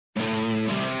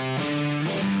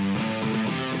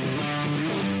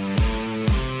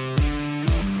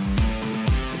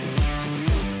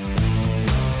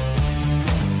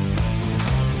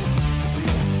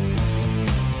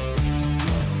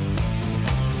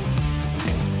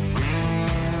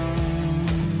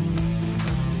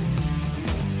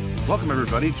Welcome,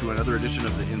 everybody, to another edition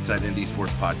of the Inside ND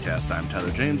Sports Podcast. I'm Tyler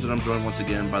James, and I'm joined once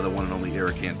again by the one and only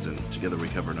Eric Hansen. Together, we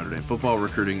cover Notre Dame football,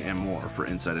 recruiting, and more for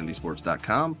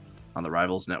InsideNDSports.com on the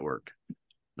Rivals Network.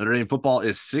 Notre Dame football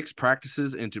is 6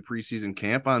 practices into preseason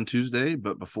camp on Tuesday,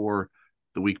 but before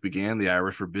the week began, the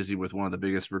Irish were busy with one of the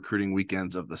biggest recruiting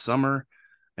weekends of the summer,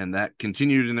 and that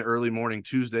continued in the early morning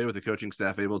Tuesday with the coaching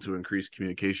staff able to increase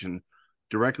communication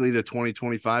directly to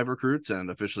 2025 recruits and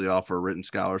officially offer written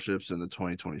scholarships in the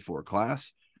 2024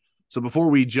 class. So before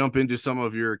we jump into some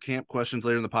of your camp questions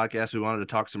later in the podcast, we wanted to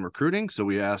talk some recruiting. So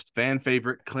we asked fan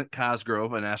favorite Clint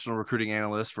Cosgrove, a national recruiting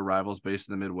analyst for Rivals based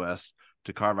in the Midwest,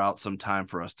 to carve out some time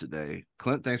for us today.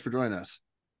 Clint, thanks for joining us.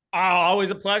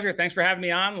 Always a pleasure. Thanks for having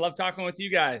me on. Love talking with you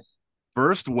guys.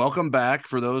 First, welcome back.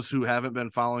 For those who haven't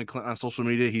been following Clint on social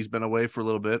media, he's been away for a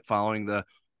little bit following the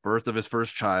birth of his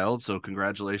first child. So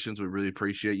congratulations. We really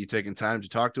appreciate you taking time to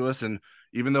talk to us. And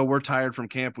even though we're tired from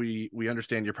camp, we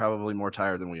understand you're probably more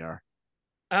tired than we are.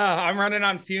 I'm running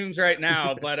on fumes right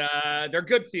now, but they're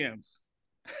good fumes.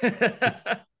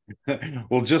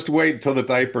 Well, just wait until the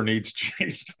diaper needs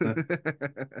changed.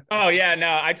 Oh yeah,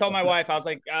 no. I told my wife, I was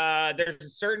like,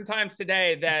 there's certain times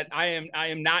today that I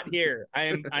am not here. I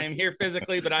am here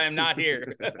physically, but I am not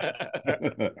here.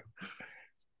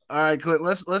 All right, Clint,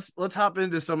 let's hop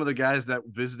into some of the guys that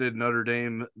visited Notre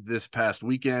Dame this past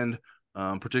weekend,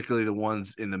 particularly the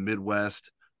ones in the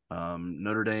Midwest.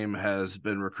 Notre Dame has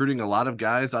been recruiting a lot of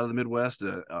guys out of the Midwest,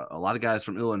 a lot of guys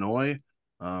from Illinois.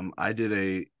 I did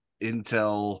a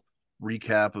intel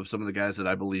recap of some of the guys that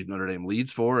I believe Notre Dame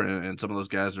leads for, and some of those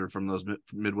guys are from those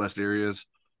Midwest areas.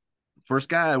 First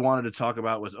guy I wanted to talk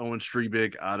about was Owen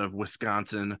Strebig out of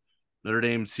Wisconsin. Notre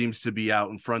Dame seems to be out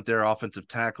in front there, offensive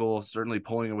tackle. Certainly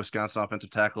pulling a Wisconsin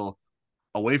offensive tackle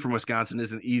away from Wisconsin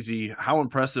isn't easy. How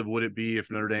impressive would it be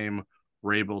if Notre Dame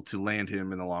were able to land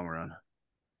him in the long run?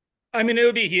 I mean, it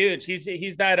would be huge. He's that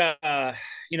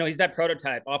he's that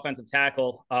prototype offensive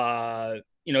tackle.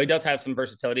 He does have some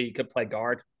versatility. He could play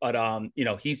guard, but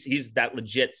he's that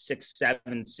legit 6'7",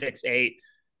 6'8",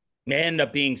 may end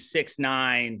up being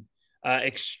 6'9",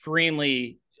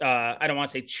 extremely I don't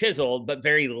want to say chiseled, but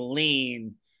very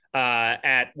lean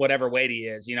at whatever weight he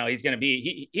is. He's going to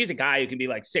be, he's a guy who can be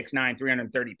like 6'9",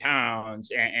 330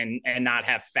 pounds and not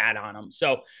have fat on him.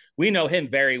 So we know him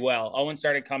very well. Owen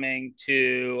started coming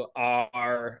to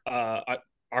our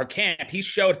camp. He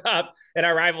showed up at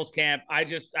our Rivals camp.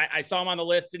 I saw him on the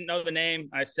list, didn't know the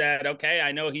name. I said, okay,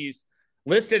 I know he's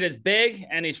listed as big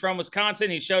and he's from Wisconsin.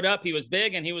 He showed up, he was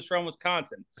big and he was from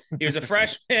Wisconsin. He was a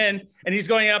freshman and he's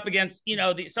going up against,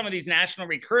 some of these national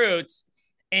recruits.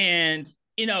 And,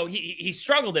 he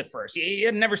struggled at first. He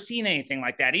had never seen anything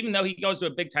like that, even though he goes to a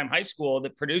big time high school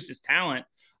that produces talent.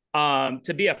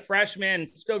 To be a freshman,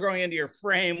 still growing into your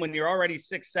frame when you're already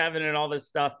 6'7" and all this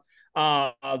stuff.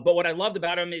 But what I loved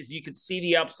about him is you could see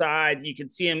the upside. You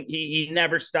could see him. He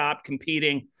never stopped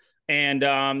competing. And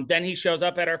then he shows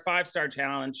up at our 5-star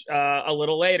challenge a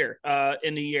little later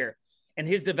in the year. And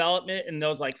his development in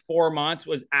those 4 months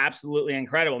was absolutely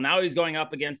incredible. Now he's going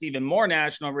up against even more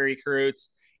national recruits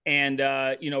and,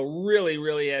 really,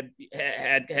 really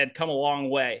had come a long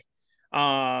way.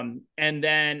 And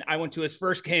then I went to his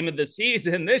first game of the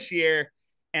season this year.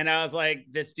 And I was like,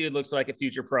 this dude looks like a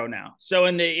future pro now. So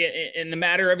in the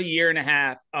matter of a year and a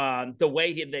half, the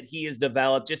way that he has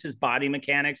developed, just his body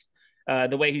mechanics,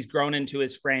 the way he's grown into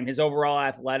his frame, his overall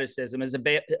athleticism, his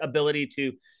ability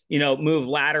to, move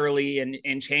laterally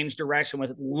and change direction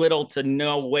with little to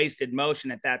no wasted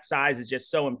motion at that size is just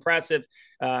so impressive.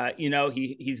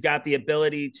 He's got the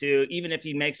ability to, even if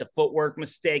he makes a footwork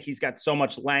mistake, he's got so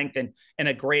much length and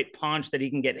a great punch that he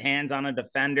can get hands on a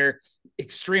defender.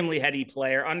 Extremely heady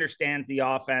player, understands the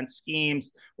offense,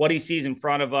 schemes, what he sees in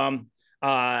front of him.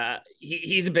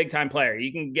 He's a big time player.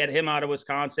 You can get him out of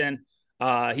Wisconsin.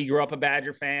 He grew up a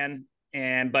Badger fan,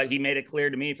 but he made it clear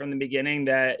to me from the beginning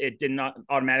that it did not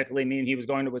automatically mean he was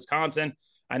going to Wisconsin.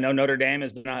 I know Notre Dame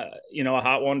has been a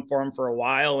hot one for him for a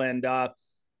while, and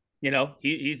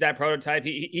he's that prototype.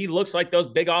 He looks like those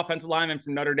big offensive linemen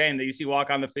from Notre Dame that you see walk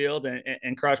on the field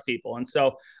and crush people. And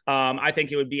so I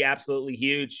think it would be absolutely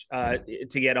huge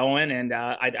to get Owen, and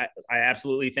I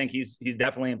absolutely think he's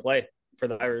definitely in play for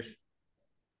the Irish.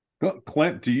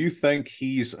 Clint, do you think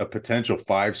he's a potential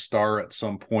 5-star at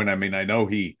some point? I mean, I know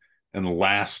in the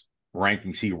last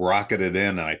rankings, he rocketed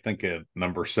in, I think, at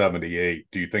number 78.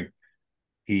 Do you think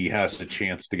he has a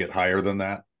chance to get higher than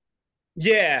that?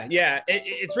 Yeah.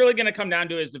 It's really going to come down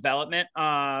to his development.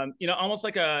 Almost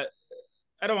like I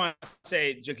don't want to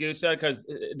say Jagusa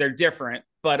because they're different,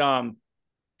 but or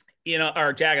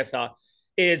Jagasaw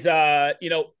is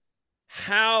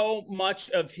how much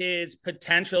of his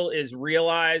potential is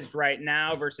realized right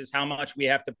now versus how much we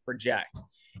have to project.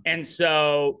 And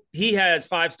so he has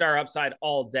 5-star upside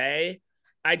all day.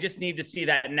 I just need to see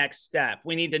that next step.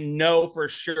 We need to know for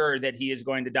sure that he is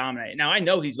going to dominate. Now, I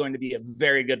know he's going to be a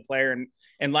very good player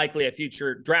and likely a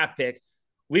future draft pick.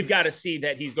 We've got to see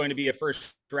that he's going to be a first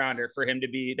rounder for him to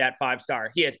be that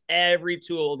 5-star. He has every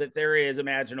tool that there is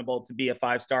imaginable to be a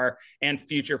 5-star and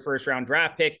future first round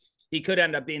draft pick. He could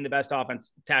end up being the best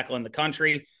offense tackle in the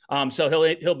country.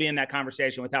 So he'll be in that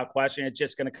conversation without question. It's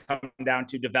just going to come down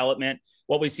to development,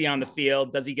 what we see on the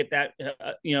field. Does he get that?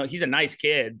 He's a nice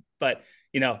kid, but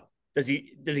does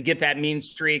he get that mean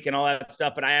streak and all that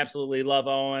stuff? But I absolutely love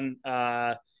Owen.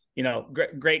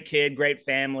 Great kid, great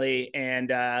family. And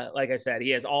like I said, he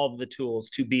has all of the tools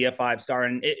to be a 5-star.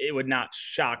 And it would not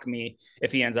shock me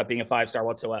if he ends up being a 5-star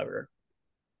whatsoever.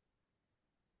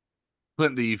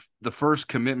 Clint, the first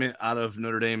commitment out of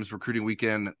Notre Dame's recruiting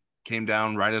weekend came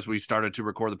down right as we started to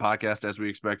record the podcast, as we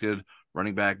expected.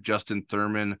 Running back Justin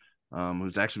Thurman,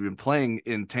 who's actually been playing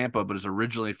in Tampa, but is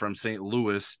originally from St.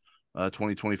 Louis,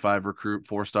 2025 recruit,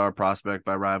 4-star prospect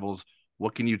by Rivals.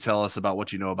 What can you tell us about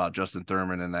what you know about Justin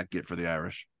Thurman and that get for the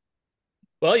Irish?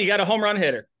 Well, you got a home run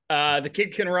hitter. The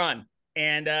kid can run,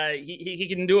 and he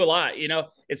can do a lot.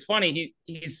 It's funny.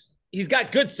 He's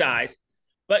got good size.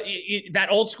 But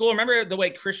that old school, remember the way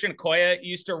Christian Okoye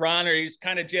used to run, or he's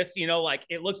kind of just, like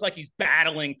it looks like he's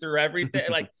battling through everything.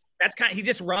 Like he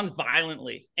just runs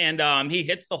violently, and he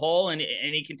hits the hole and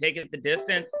he can take it the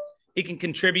distance. He can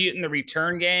contribute in the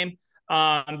return game.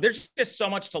 There's just so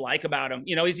much to like about him.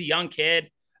 He's a young kid,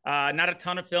 not a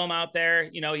ton of film out there.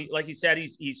 Like you said,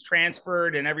 he's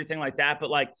transferred and everything like that. But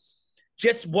like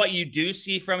just what you do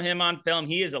see from him on film,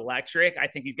 he is electric. I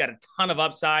think he's got a ton of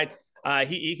upside.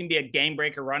 He can be a game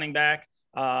breaker running back.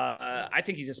 I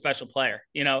think he's a special player,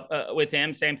 with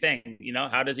him, same thing,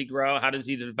 how does he grow? How does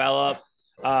he develop?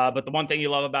 But the one thing you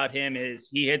love about him is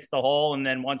he hits the hole. And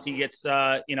then once he gets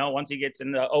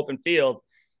in the open field,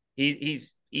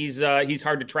 he's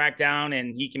hard to track down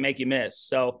and he can make you miss.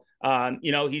 So,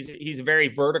 he's a very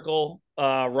vertical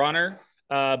runner,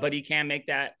 but he can make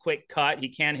that quick cut. He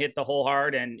can hit the hole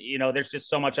hard. And, there's just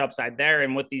so much upside there.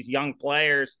 And with these young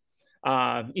players,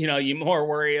 you more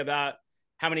worry about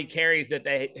how many carries that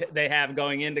they have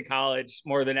going into college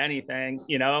more than anything,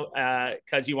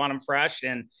 because you want them fresh.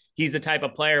 And he's the type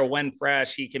of player, when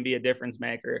fresh, he can be a difference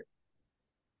maker.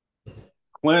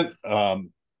 Clint,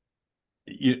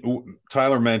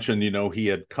 Tyler mentioned, he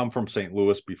had come from St.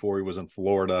 Louis before he was in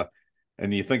Florida.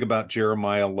 And you think about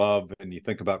Jeremiah Love and you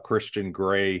think about Christian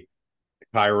Gray,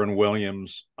 Kyron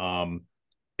Williams,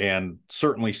 and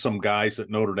certainly some guys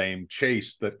at Notre Dame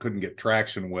chased that couldn't get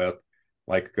traction with,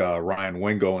 like Ryan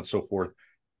Wingo and so forth.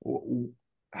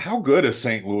 How good is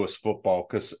St. Louis football?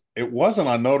 Because it wasn't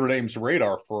on Notre Dame's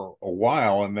radar for a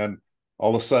while, and then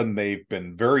all of a sudden they've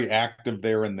been very active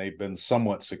there and they've been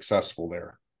somewhat successful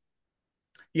there.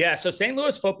 Yeah, so St.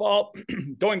 Louis football,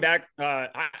 going back,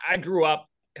 I grew up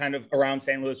kind of around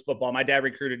St. Louis football. My dad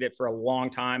recruited it for a long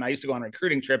time. I used to go on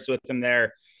recruiting trips with him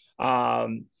there.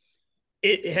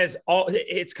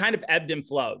 It's kind of ebbed and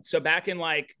flowed. So back in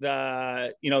like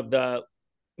the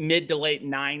mid to late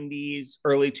 90s,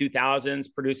 early 2000s,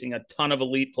 producing a ton of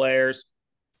elite players.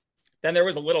 Then there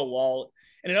was a little lull,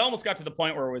 and it almost got to the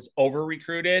point where it was over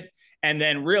recruited. And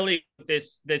then really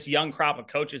this young crop of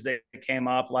coaches that came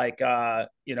up, like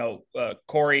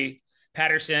Corey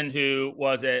Patterson, who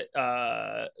was at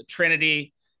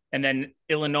Trinity and then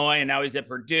Illinois, and now he's at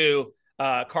Purdue.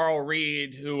 Carl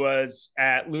Reed, who was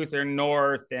at Lutheran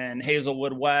North and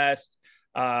Hazelwood West,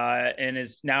 and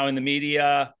is now in the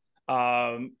media.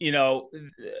 You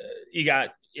got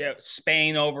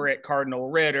Spain over at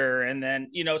Cardinal Ritter. And then,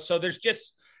 so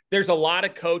there's a lot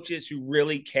of coaches who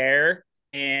really care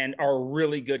and are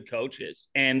really good coaches,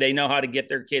 and they know how to get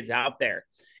their kids out there.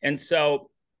 And so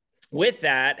with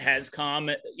that has come,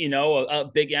 a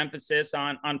big emphasis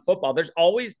on football. There's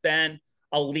always been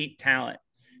elite talent.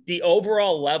 The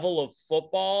overall level of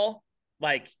football,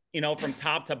 from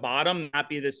top to bottom, not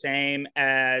be the same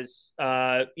as,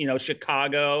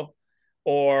 Chicago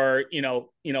or,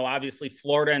 obviously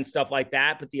Florida and stuff like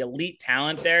that. But the elite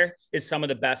talent there is some of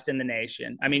the best in the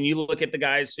nation. I mean, you look at the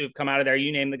guys who've come out of there,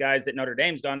 you name the guys that Notre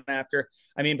Dame's gone after.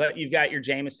 I mean, but you've got your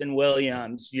Jamison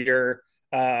Williams, your,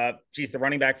 the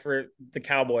running back for the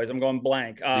Cowboys. I'm going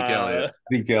blank.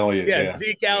 Zeke Elliott. Yeah,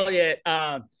 Zeke Elliott.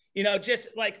 Just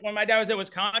like when my dad was at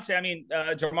Wisconsin, I mean,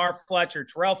 Jamar Fletcher,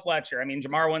 Terrell Fletcher. I mean,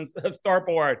 Jamar wins the Thorpe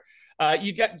Award.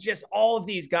 You've got just all of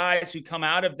these guys who come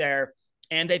out of there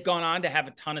and they've gone on to have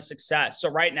a ton of success. So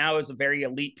right now is a very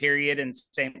elite period in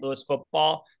St. Louis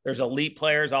football. There's elite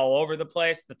players all over the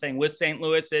place. The thing with St.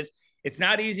 Louis is it's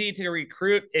not easy to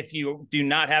recruit if you do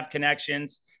not have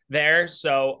connections there.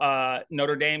 So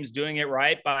Notre Dame's doing it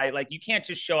right by, like, you can't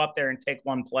just show up there and take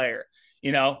one player,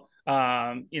 like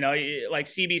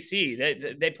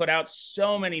CBC, they put out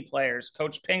so many players.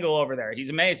 Coach Pingle over there, he's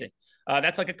amazing.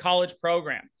 That's like a college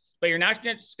program. But you're not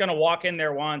just going to walk in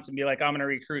there once and be like, I'm going to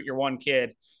recruit your one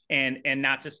kid and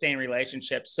not sustain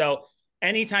relationships. So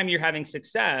anytime you're having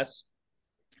success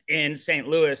in St.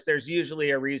 Louis, there's usually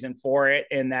a reason for it.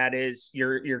 And that is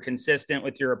you're consistent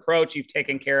with your approach. You've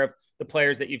taken care of the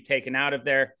players that you've taken out of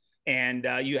there, and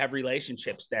you have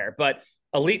relationships there. But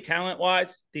elite talent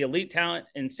wise, the elite talent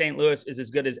in St. Louis is as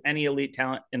good as any elite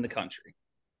talent in the country.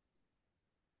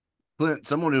 Clint,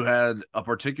 someone who had a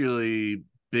particularly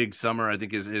big summer, I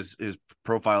think his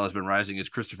profile has been rising, is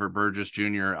Christopher Burgess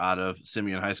Jr. out of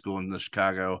Simeon High School in the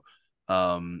Chicago.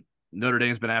 Notre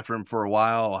Dame's been after him for a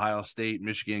while. Ohio State,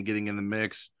 Michigan getting in the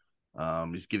mix.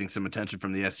 He's getting some attention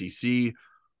from the SEC.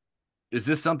 Is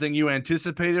this something you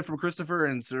anticipated from Christopher?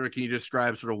 And sort of, can you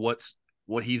describe sort of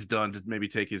what he's done to maybe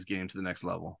take his game to the next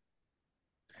level?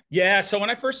 Yeah. So when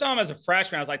I first saw him as a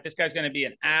freshman, I was like, this guy's going to be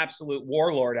an absolute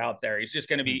warlord out there. He's just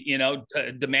going to be,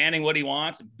 demanding what he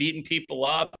wants, beating people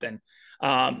up. And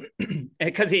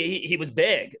because he was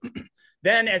big.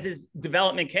 Then as his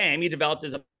development came, he developed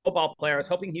as a football player. I was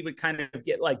hoping he would kind of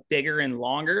get like bigger and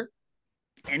longer.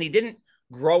 And he didn't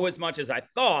grow as much as I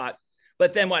thought.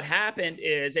 But then what happened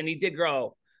is, and he did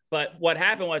grow, but what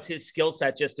happened was his skill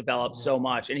set just developed so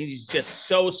much. And he's just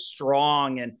so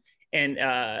strong and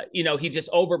he just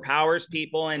overpowers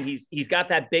people, and he's got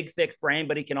that big, thick frame,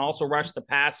 but he can also rush the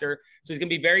passer. So he's going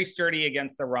to be very sturdy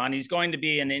against the run. He's going to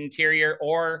be an interior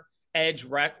or edge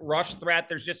rush threat.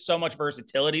 There's just so much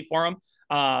versatility for him.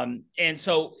 And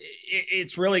so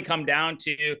it's really come down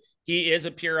to, he is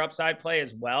a pure upside play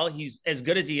as well. He's as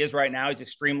good as he is right now. He's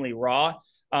extremely raw,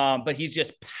 but he's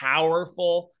just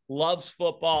powerful, loves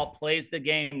football, plays the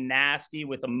game nasty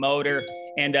with a motor,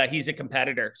 and he's a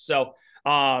competitor. So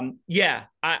I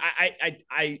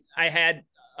had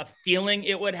a feeling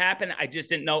it would happen. I just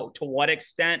didn't know to what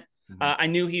extent. I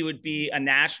knew he would be a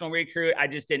national recruit. I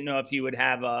just didn't know if he would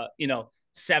have a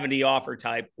 70 offer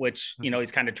type, which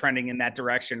he's kind of trending in that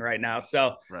direction right now.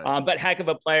 So right. But heck of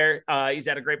a player. He's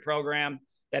at a great program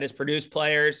that has produced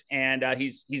players, and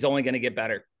he's only going to get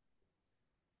better.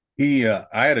 I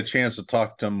had a chance to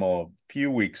talk to him a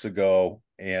few weeks ago,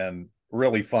 and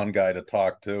really fun guy to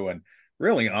talk to, and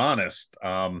really honest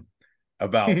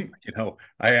about,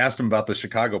 I asked him about the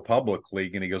Chicago Public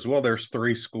League, and he goes, well, there's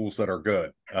 3 schools that are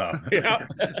good.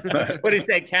 What did he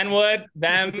say? Kenwood,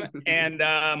 them, and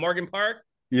Morgan Park?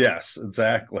 Yes,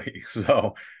 exactly.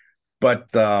 So, but,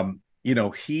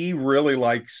 he really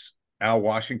likes Al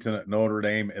Washington at Notre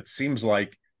Dame. It seems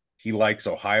like he likes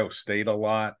Ohio State a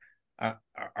lot.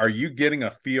 Are you getting a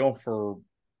feel for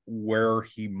where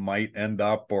he might end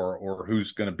up, or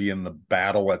who's going to be in the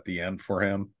battle at the end for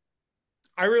him?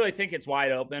 I really think it's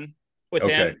wide open with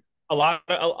him. A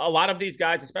lot of these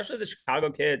guys, especially the Chicago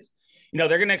kids, they're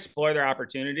going to explore their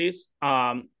opportunities.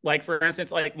 Like for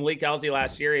instance, like Malik Elzy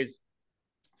last year, his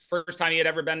first time he had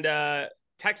ever been to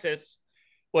Texas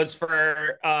was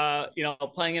for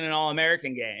playing in an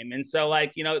All-American game. And so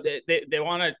they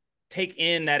want to take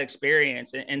in that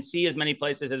experience and see as many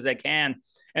places as they can.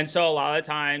 And so a lot of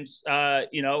times,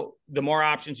 the more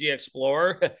options you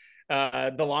explore,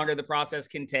 the longer the process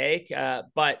can take.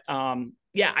 But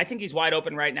I think he's wide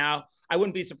open right now. I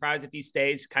wouldn't be surprised if he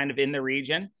stays kind of in the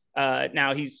region.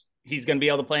 Now he's going to be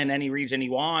able to play in any region he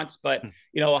wants, but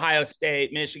Ohio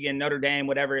State, Michigan, Notre Dame,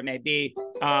 whatever it may be,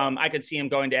 I could see him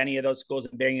going to any of those schools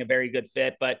and being a very good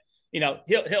fit. But he'll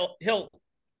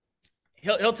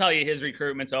tell you his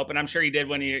recruitment's open. I'm sure he did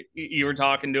when you were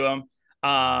talking to him.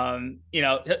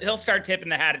 He'll start tipping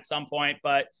the hat at some point,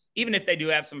 but even if they do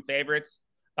have some favorites,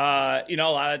 a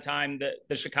lot of the time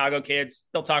the Chicago kids,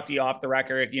 they'll talk to you off the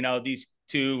record. These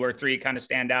 2 or 3 kind of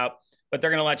stand out, but they're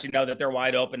going to let you know that they're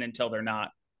wide open until they're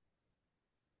not.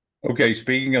 Okay.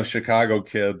 Speaking of Chicago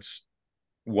kids,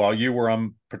 while you were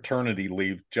on paternity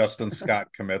leave, Justin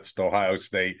Scott commits to Ohio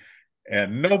State,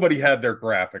 and nobody had their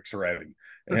graphics ready.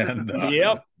 And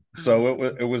yep. So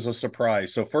it was a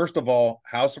surprise. So first of all,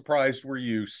 how surprised were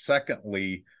you?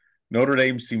 Secondly, Notre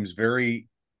Dame seems very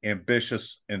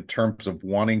ambitious in terms of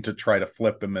wanting to try to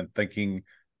flip him and thinking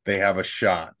they have a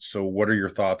shot. So what are your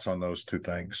thoughts on those 2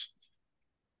 things?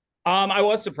 I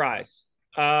was surprised.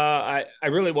 I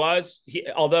really was.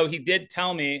 Although he did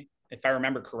tell me, if I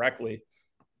remember correctly,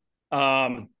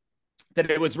 that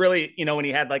it was really, when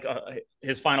he had like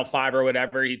his final five or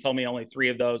whatever, he told me only three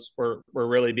of those were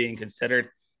really being considered.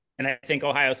 And I think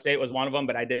Ohio State was one of them,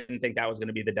 but I didn't think that was going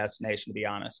to be the destination, to be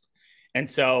honest. And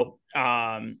so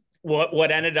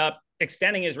what ended up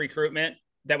extending his recruitment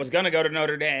that was going to go to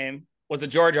Notre Dame was a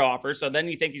Georgia offer. So then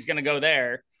you think he's going to go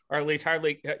there, or at least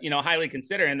highly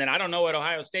consider. And then I don't know what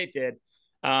Ohio State did.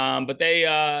 But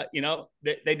they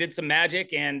did some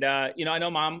magic, and I know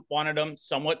Mom wanted them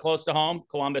somewhat close to home.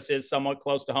 Columbus is somewhat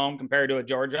close to home compared to a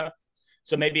Georgia,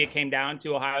 so maybe it came down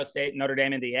to Ohio State and Notre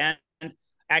Dame in the end.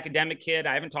 Academic kid,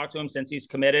 I haven't talked to him since he's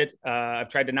committed. I've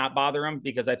tried to not bother him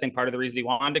because I think part of the reason he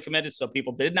wanted to commit is so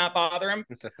people did not bother him.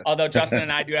 Although Justin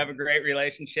and I do have a great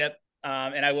relationship,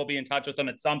 and I will be in touch with him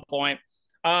at some point.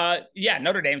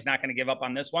 Notre Dame's not going to give up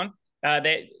on this one.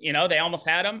 They almost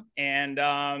had him, and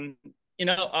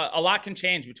a lot can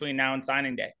change between now and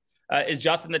signing day. Is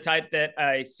Justin the type that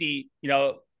I see,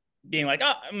 being like,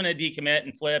 oh, I'm going to decommit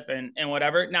and flip and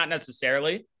whatever? Not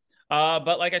necessarily.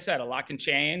 But like I said, a lot can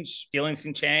change. Feelings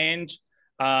can change.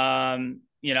 There's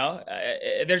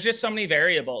just so many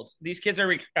variables. These kids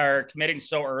are committing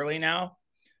so early now,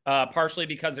 partially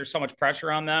because there's so much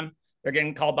pressure on them. They're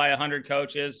getting called by 100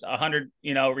 coaches, 100,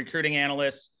 recruiting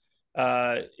analysts.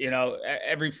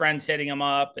 Every friend's hitting them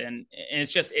up, and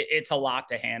it's a lot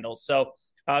to handle. So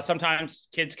sometimes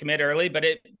kids commit early,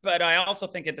 but I also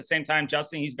think at the same time,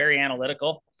 Justin, he's very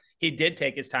analytical. He did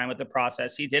take his time with the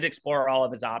process. He did explore all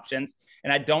of his options,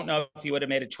 and I don't know if he would have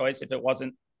made a choice if it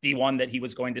wasn't the one that he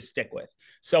was going to stick with.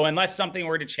 So unless something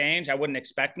were to change, I wouldn't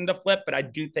expect him to flip, but I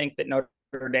do think that Notre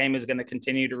Dame is going to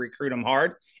continue to recruit him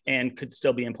hard and could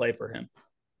still be in play for him.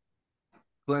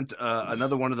 Clint,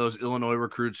 another one of those Illinois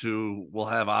recruits who will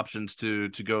have options to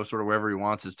go sort of wherever he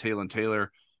wants is Taylor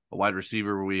Taylor, a wide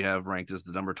receiver we have ranked as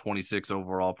the number 26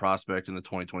 overall prospect in the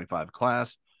 2025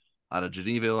 class. Out of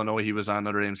Geneva, Illinois, he was on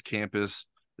Notre Dame's campus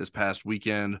this past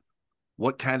weekend.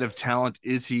 What kind of talent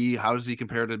is he? How does he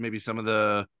compare to maybe some of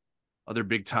the other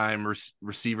big-time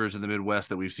receivers in the Midwest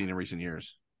that we've seen in recent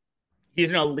years?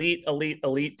 He's an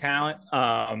elite talent.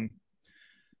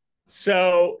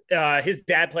 So his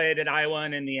dad played at Iowa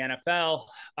and in the NFL.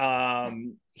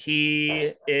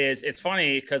 It's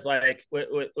funny because like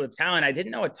with talent, I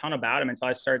didn't know a ton about him until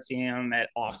I started seeing him at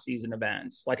off-season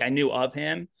events. Like I knew of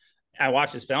him. I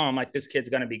watched his film. I'm like, this kid's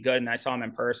going to be good. And I saw him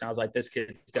in person. I was like, this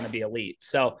kid's going to be elite.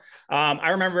 So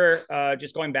I remember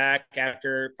just going back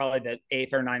after probably the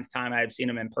 8th or 9th time I had seen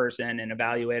him in person and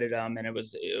evaluated him. And it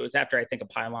was after, I think, a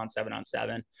pylon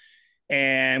 7-on-7.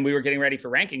 And we were getting ready for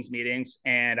rankings meetings.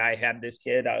 And I had this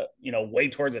kid, way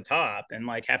towards the top. And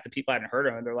like half the people hadn't heard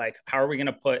of him. They're like, how are we going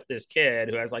to put this kid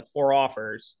who has like 4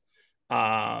 offers?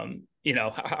 How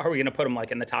are we going to put him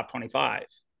like in the top 25?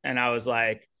 And I was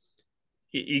like,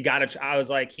 I was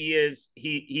like,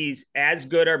 he's as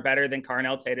good or better than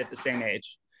Carnell Tate at the same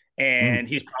age. And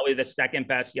he's probably the second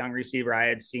best young receiver I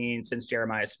had seen since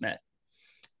Jeremiah Smith.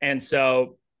 And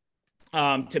so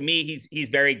to me, he's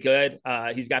very good.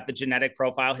 He's got the genetic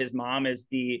profile. His mom is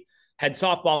the head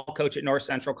softball coach at North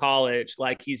Central College.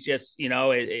 Like he's just,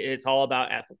 it's all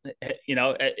about,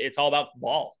 it's all about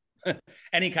ball,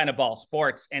 any kind of ball,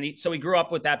 sports. And so he grew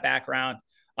up with that background.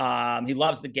 He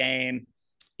loves the game.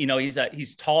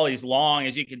 He's tall, he's long,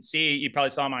 as you can see. You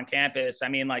probably saw him on campus. I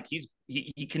mean, like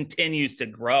he continues to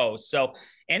grow. So,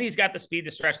 and he's got the speed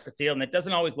to stretch the field, and it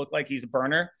doesn't always look like he's a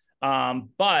burner.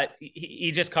 But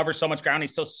he just covers so much ground.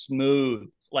 He's so smooth.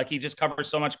 Like he just covers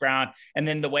so much ground. And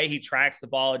then the way he tracks the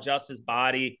ball, adjusts his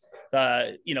body,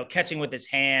 catching with his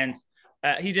hands.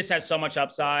 He just has so much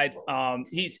upside.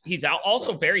 He's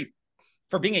also very,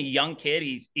 for being a young kid,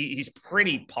 he's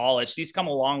pretty polished. He's come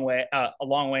a long way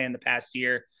in the past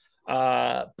year.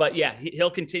 But yeah,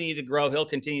 he'll continue to grow. He'll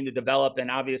continue to develop. And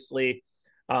obviously,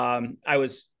 I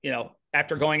was,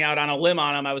 after going out on a limb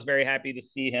on him, I was very happy to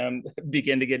see him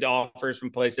begin to get offers from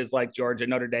places like Georgia,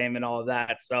 Notre Dame, and all of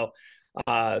that. So,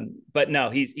 but no,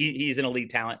 he's an elite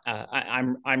talent.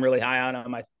 I'm really high on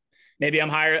him. Maybe I'm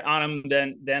higher on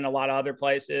him than a lot of other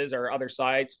places or other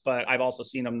sites, but I've also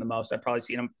seen him the most. I've probably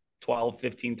seen him 12,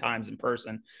 15 times in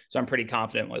person. So I'm pretty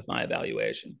confident with my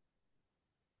evaluation.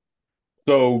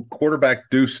 So quarterback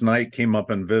Deuce Knight came up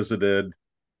and visited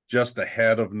just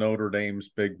ahead of Notre Dame's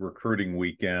big recruiting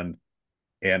weekend.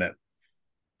 And it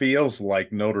feels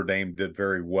like Notre Dame did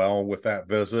very well with that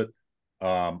visit.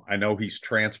 I know he's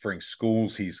transferring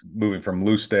schools. He's moving from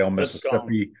Loosedale,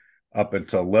 Mississippi, up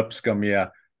into Lipscomb. Yeah.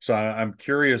 So I'm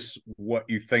curious what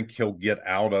you think he'll get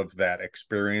out of that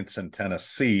experience in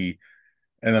Tennessee.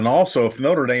 And then also, if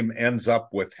Notre Dame ends up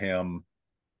with him,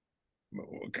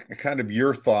 kind of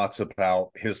your thoughts about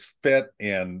his fit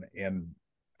and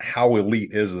how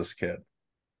elite is this kid?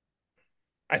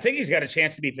 I think he's got a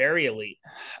chance to be very elite.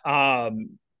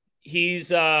 He's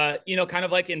kind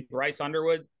of like in Bryce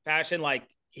Underwood fashion, like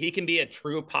he can be a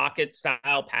true pocket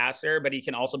style passer, but he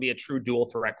can also be a true dual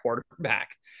threat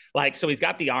quarterback. Like, so he's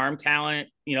got the arm talent,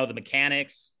 the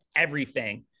mechanics,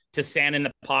 everything to stand in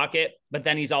the pocket, but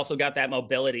then he's also got that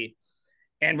mobility.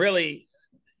 And really,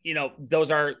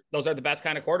 those are the best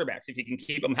kind of quarterbacks if you can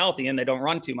keep them healthy and they don't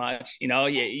run too much.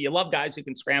 You love guys who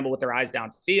can scramble with their eyes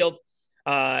downfield.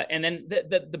 And then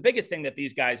the biggest thing that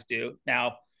these guys do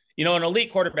now, an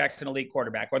elite quarterback's an elite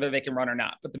quarterback, whether they can run or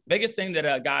not. But the biggest thing that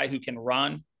a guy who can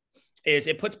run is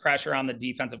it puts pressure on the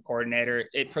defensive coordinator.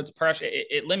 It puts pressure.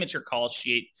 It limits your call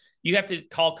sheet. You have to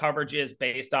call coverages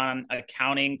based on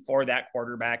accounting for that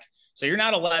quarterback. So you're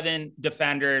not 11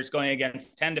 defenders going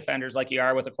against 10 defenders like you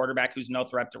are with a quarterback who's no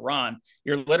threat to run.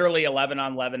 You're literally 11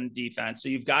 on 11 defense. So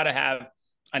you've got to have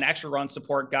an extra run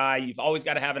support guy. You've always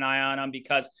got to have an eye on him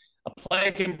because a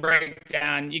play can break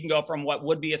down. You can go from what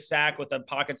would be a sack with a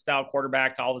pocket style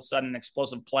quarterback to all of a sudden an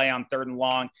explosive play on 3rd and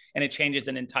long, and it changes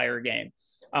an entire game.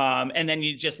 And then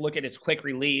you just look at his quick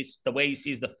release, the way he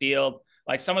sees the field,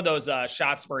 like some of those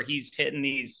shots where he's hitting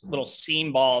these little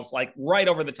seam balls, like right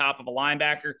over the top of a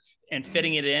linebacker and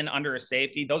fitting it in under a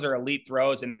safety. Those are elite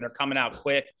throws and they're coming out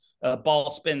quick. Ball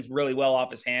spins really well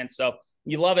off his hands. So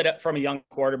you love it from a young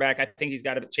quarterback. I think he's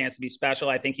got a chance to be special.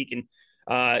 I think he can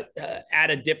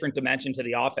add a different dimension to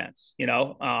the offense. You'd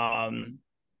love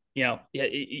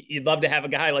to have a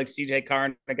guy like CJ Carr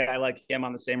and a guy like him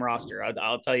on the same roster.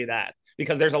 I'll tell you that,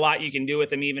 because there's a lot you can do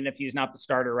with him, even if he's not the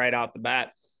starter right out the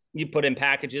bat. You put in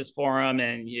packages for him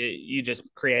and you just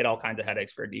create all kinds of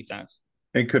headaches for a defense.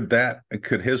 And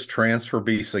could his transfer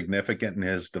be significant in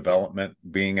his development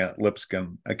being at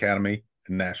Lipscomb Academy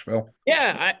in Nashville?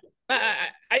 Yeah,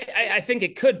 I think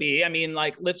it could be. I mean,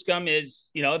 like Lipscomb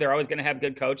is, they're always going to have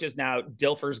good coaches. Now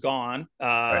Dilfer's gone.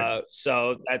 Right.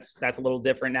 So that's a little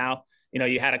different now.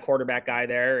 You had a quarterback guy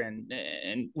there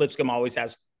and Lipscomb always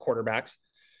has quarterbacks.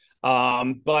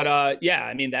 Yeah,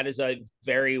 I mean, that is a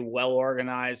very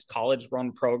well-organized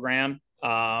college-run program.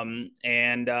 I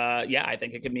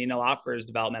think it could mean a lot for his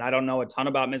development. I don't know a ton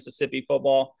about Mississippi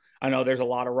football. I know there's a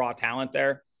lot of raw talent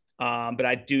there. But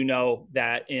I do know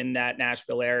that in that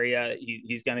Nashville area,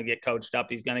 he's going to get coached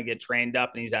up. He's going to get trained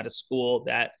up, and he's at a school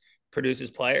that produces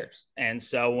players. And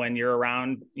so when you're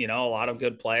around, a lot of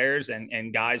good players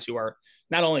and guys who are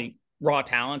not only raw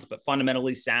talents, but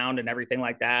fundamentally sound and everything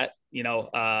like that,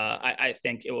 I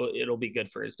think it'll be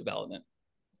good for his development.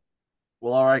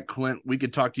 Well, all right, Clint, we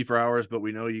could talk to you for hours, but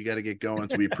we know you got to get going.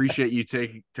 So we appreciate you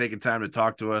taking time to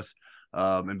talk to us,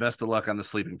 and best of luck on the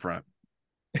sleeping front.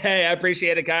 Hey, I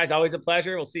appreciate it, guys. Always a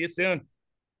pleasure. We'll see you soon.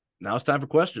 Now it's time for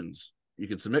questions. You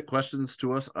can submit questions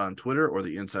to us on Twitter or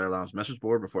the Insider Lounge message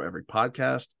board before every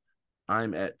podcast.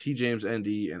 I'm at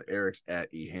TJamesND and Eric's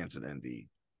at eHansenND.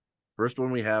 First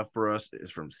one we have for us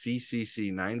is from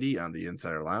CCC90 on the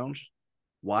Insider Lounge.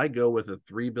 Why go with a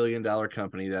 $3 billion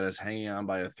company that is hanging on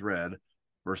by a thread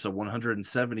versus a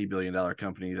 $170 billion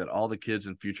company that all the kids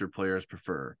and future players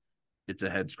prefer? It's a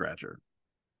head scratcher.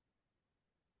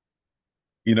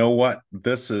 You know what?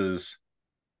 This is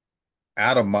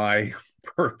out of my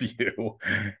purview,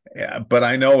 but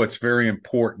I know it's very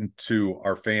important to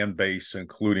our fan base,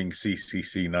 including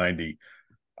CCC90.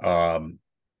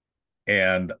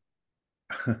 And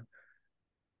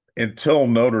until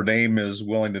Notre Dame is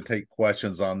willing to take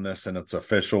questions on this and it's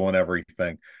official and everything,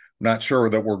 I'm not sure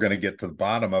that we're going to get to the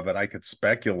bottom of it. I could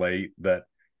speculate that,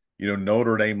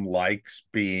 Notre Dame likes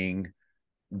being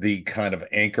the kind of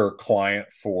anchor client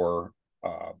for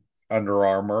Under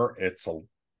Armour. It's a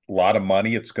lot of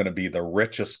money. It's going to be the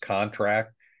richest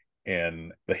contract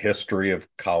in the history of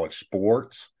college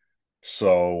sports.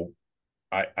 So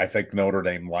I think Notre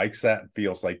Dame likes that and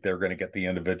feels like they're going to get the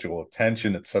individual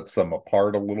attention. It sets them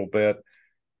apart a little bit.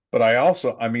 But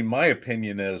my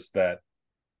opinion is that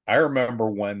I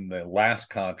remember when the last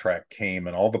contract came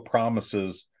and all the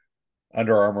promises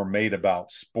Under Armour made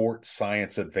about sports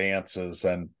science advances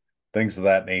and things of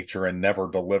that nature and never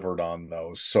delivered on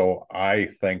those. So I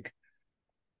think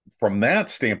from that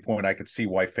standpoint, I could see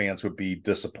why fans would be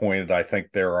disappointed. I think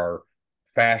there are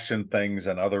fashion things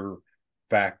and other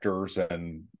factors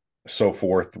and so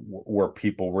forth where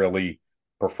people really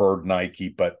preferred Nike,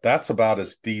 but that's about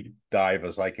as deep dive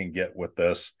as I can get with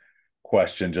this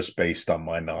question just based on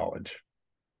my knowledge.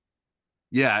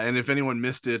 Yeah, and if anyone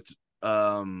missed it,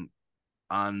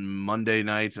 on Monday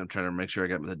night, I'm trying to make sure I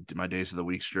got my days of the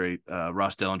week straight.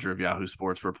 Ross Dellinger of Yahoo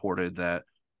Sports reported that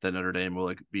Notre Dame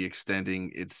will be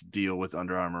extending its deal with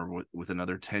Under Armour with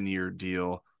another 10-year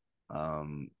deal,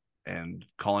 and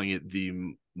calling it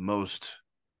the most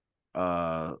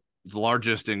the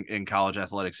largest in college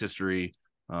athletics history,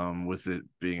 with it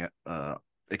being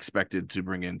expected to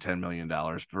bring in $10 million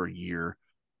per year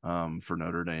for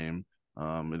Notre Dame,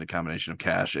 in a combination of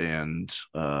cash and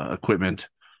equipment,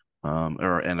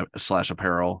 and slash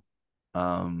apparel.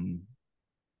 I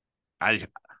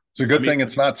It's a good thing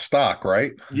it's not stock,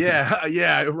 right? Yeah,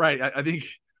 yeah, right. I think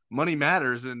money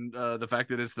matters, and the fact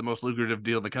that it's the most lucrative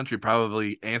deal in the country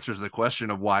probably answers the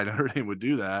question of why Notre Dame would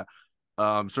do that.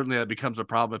 Certainly, that becomes a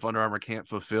problem if Under Armour can't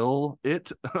fulfill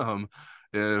it.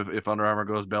 If Under Armour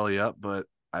goes belly up, but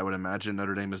I would imagine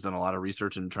Notre Dame has done a lot of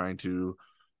research in trying to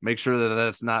make sure that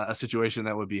that's not a situation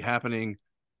that would be happening.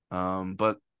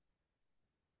 But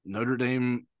Notre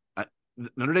Dame,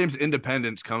 Notre Dame's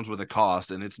independence comes with a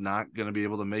cost, and it's not going to be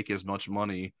able to make as much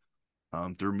money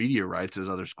through media rights as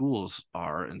other schools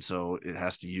are, and so it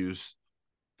has to use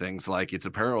things like its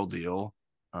apparel deal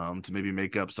to maybe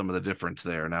make up some of the difference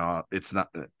there. Now, it's not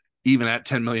even at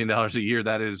 $10 million a year.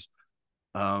 That is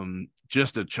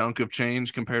just a chunk of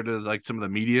change compared to like some of the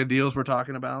media deals we're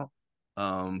talking about.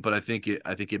 But I think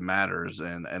it matters,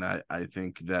 and I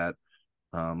think that,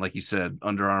 like you said,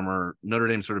 Under Armour, Notre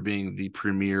Dame sort of being the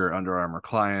premier Under Armour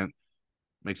client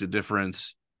makes a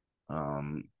difference.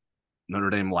 Notre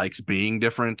Dame likes being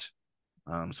different,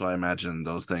 so I imagine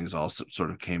those things all sort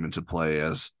of came into play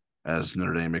as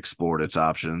Notre Dame explored its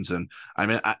options. And I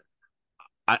mean,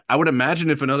 I would imagine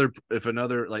if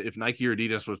another like if Nike or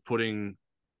Adidas was putting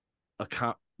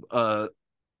a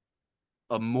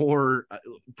more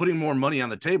putting more money on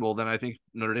the table, then I think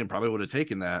Notre Dame probably would have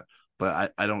taken that.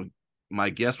 But I don't. My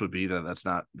guess would be that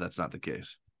that's not the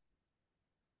case.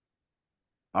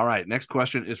 All right, next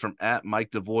question is from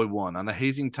 @MikeDevoy1. On the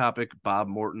hazing topic Bob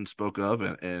Morton spoke of,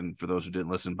 and for those who didn't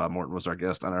listen, Bob Morton was our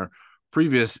guest on our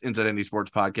previous Inside Indy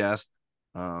Sports podcast.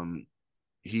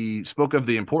 He spoke of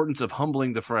the importance of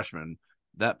humbling the freshmen.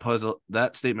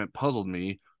 That statement puzzled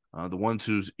me. The ones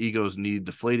whose egos need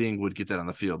deflating would get that on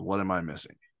the field. What am I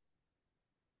missing?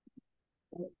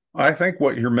 I think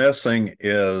what you're missing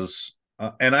is,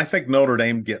 and I think Notre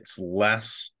Dame gets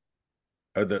less.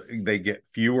 They get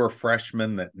fewer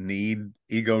freshmen that need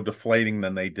ego deflating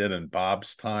than they did in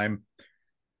Bob's time.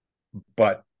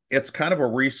 But it's kind of a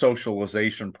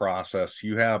re-socialization process.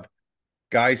 You have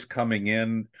guys coming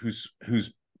in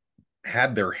who's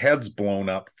had their heads blown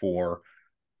up for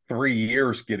 3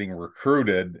 years getting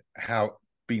recruited,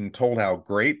 being told how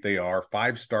great they are,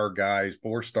 5-star guys,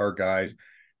 4-star guys.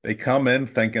 They come in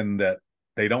thinking that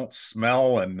they don't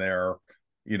smell and they're,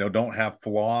 don't have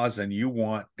flaws, and you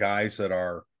want guys that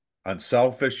are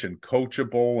unselfish and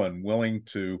coachable and willing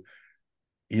to,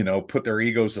 put their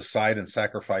egos aside and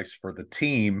sacrifice for the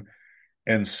team.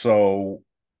 And so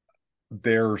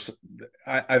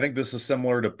I think this is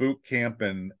similar to boot camp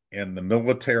and the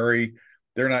military.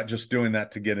 They're not just doing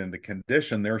that to get into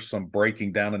condition. There's some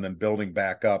breaking down and then building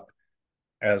back up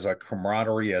as a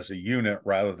camaraderie, as a unit,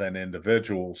 rather than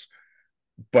individuals.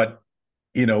 But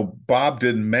Bob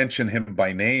didn't mention him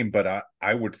by name, but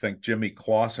I would think Jimmy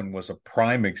Clausen was a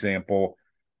prime example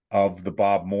of the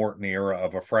Bob Morton era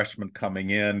of a freshman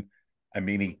coming in. I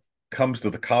mean, he comes to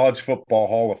the College Football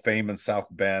Hall of Fame in South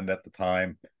Bend at the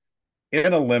time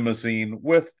in a limousine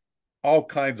with all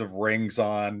kinds of rings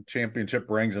on, championship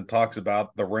rings, and talks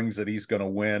about the rings that he's going to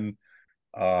win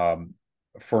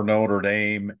for Notre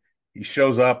Dame. He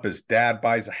shows up, his dad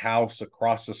buys a house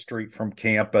across the street from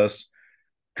campus,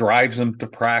 drives him to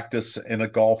practice in a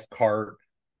golf cart,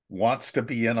 wants to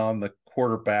be in on the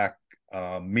quarterback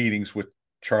meetings with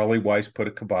Charlie Weiss, put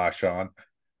a kibosh on.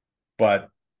 But,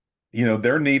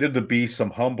 there needed to be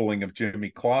some humbling of Jimmy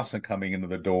Clausen coming into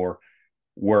the door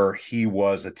where he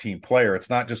was a team player. It's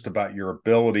not just about your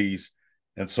abilities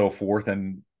and so forth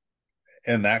and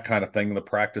that kind of thing. The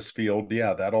practice field,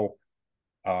 yeah, that'll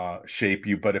shape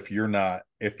you. But if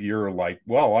you're like,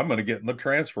 well, I'm going to get in the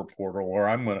transfer portal, or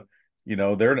I'm going to,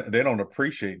 they don't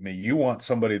appreciate me. You want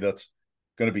somebody that's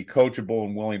going to be coachable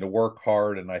and willing to work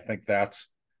hard. And I think that's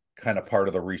kind of part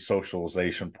of the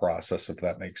re-socialization process, if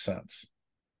that makes sense.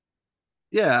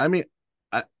 Yeah, I mean,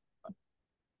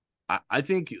 I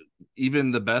think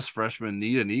even the best freshmen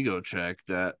need an ego check.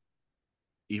 That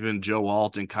even Joe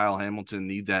Alt and Kyle Hamilton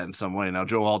need that in some way. Now,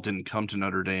 Joe Alt didn't come to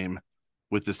Notre Dame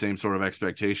with the same sort of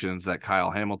expectations that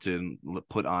Kyle Hamilton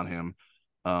put on him.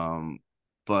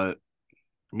 But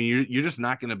I mean, you're just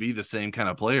not going to be the same kind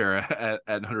of player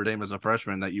at Notre Dame as a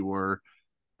freshman that you were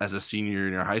as a senior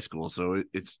in your high school. So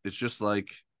it's just like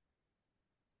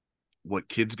what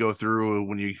kids go through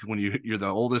when you're the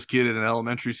oldest kid in an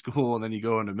elementary school and then you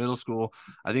go into middle school.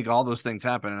 I think all those things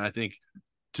happen, and I think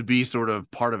to be sort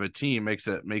of part of a team makes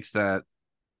that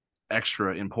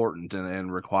extra important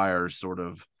and requires sort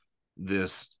of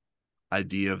this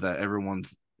idea of that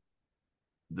everyone's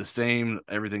the same,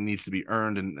 everything needs to be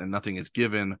earned, and nothing is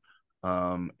given.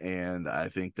 And I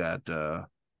think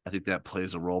that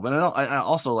plays a role. But I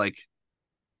also like,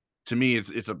 to me,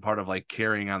 it's a part of like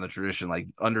carrying on the tradition, like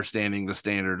understanding the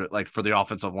standard, like for the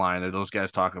offensive line. And those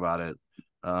guys talk about it.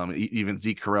 Even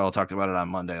Zeke Correll talked about it on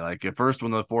Monday. Like at first,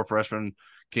 when the 4 freshmen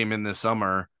came in this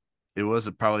summer, it was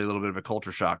probably a little bit of a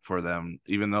culture shock for them,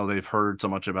 even though they've heard so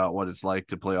much about what it's like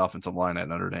to play offensive line at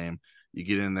Notre Dame. You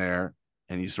get in there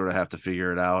and you sort of have to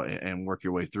figure it out and work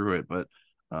your way through it. But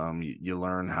you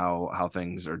learn how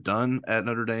things are done at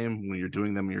Notre Dame when you're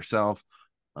doing them yourself.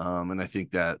 And I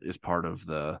think that is part of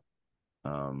the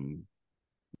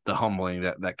humbling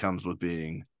that comes with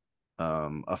being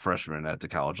a freshman at the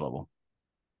college level.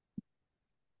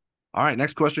 All right,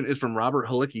 next question is from Robert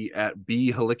Halicki at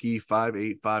B Halicki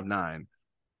 5859.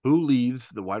 Who leads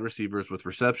the wide receivers with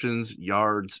receptions,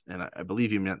 yards, and I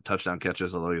believe he meant touchdown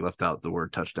catches, although he left out the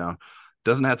word touchdown.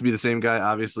 Doesn't have to be the same guy,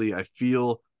 obviously. I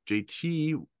feel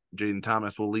Jaden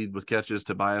Thomas will lead with catches,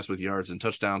 Tobias with yards and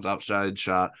touchdowns, outside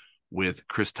shot with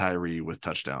Chris Tyree with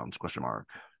touchdowns, ?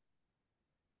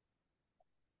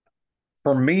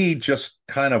 For me, just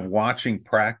kind of watching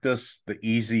practice, the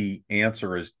easy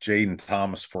answer is Jaden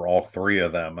Thomas for all three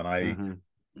of them. And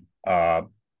I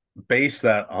base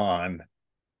that on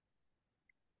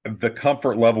the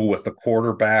comfort level with the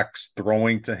quarterbacks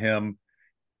throwing to him.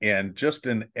 And just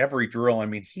in every drill, I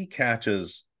mean, he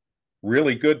catches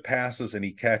really good passes and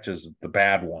he catches the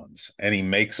bad ones and he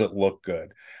makes it look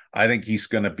good. I think he's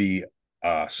going to be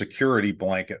a security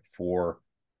blanket for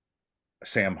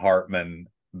Sam Hartman,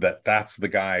 that's the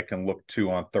guy I can look to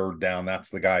on third down. That's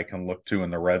the guy I can look to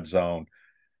in the red zone.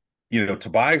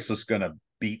 Tobias is going to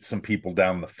beat some people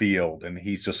down the field and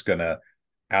he's just going to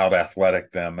out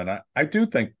athletic them. And I do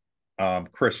think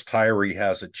Chris Tyree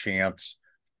has a chance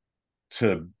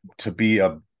to be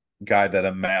a guy that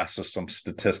amasses some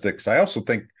statistics. I also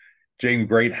think Jaden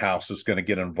Greathouse is going to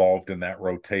get involved in that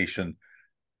rotation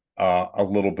a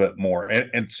little bit more.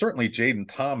 And certainly Jaden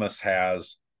Thomas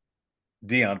has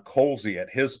Deion Colsey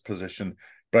at his position,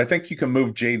 but I think you can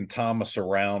move Jaden Thomas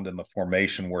around in the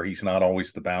formation where he's not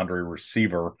always the boundary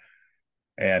receiver,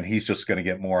 and he's just going to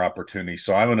get more opportunities.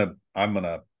 So I'm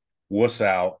gonna wuss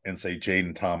out and say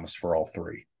Jaden Thomas for all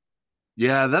three.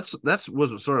 Yeah, that's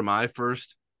was sort of my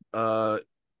first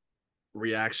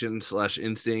reaction /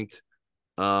 instinct.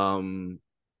 I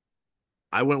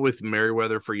went with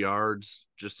Merriweather for yards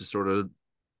just to sort of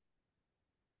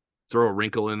throw a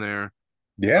wrinkle in there.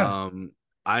 Yeah.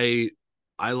 I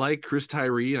like Chris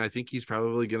Tyree, and I think he's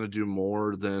probably going to do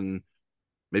more than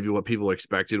maybe what people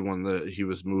expected when he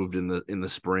was moved in the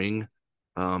spring.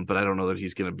 But I don't know that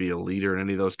he's going to be a leader in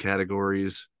any of those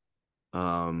categories.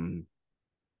 And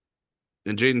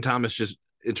Jaden Thomas, just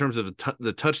in terms of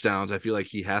the touchdowns, I feel like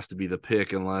he has to be the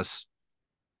pick unless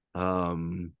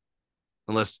Tobias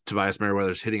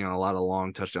Merriweather's hitting on a lot of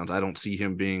long touchdowns. I don't see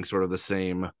him being sort of the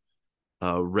same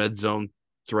red zone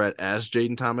threat as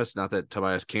Jaden Thomas. Not that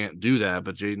Tobias can't do that,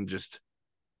 but Jaden just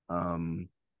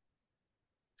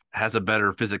has a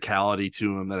better physicality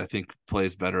to him that I think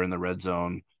plays better in the red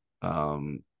zone.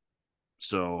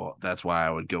 So that's why I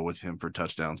would go with him for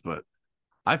touchdowns. But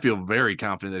I feel very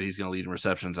confident that he's going to lead in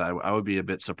receptions. I would be a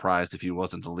bit surprised if he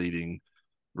wasn't the leading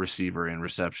receiver in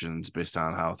receptions based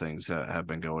on how things have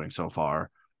been going so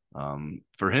far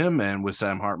for him and with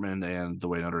Sam Hartman and the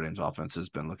way Notre Dame's offense has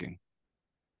been looking.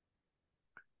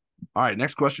 All right,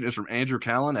 next question is from Andrew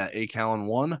Callan at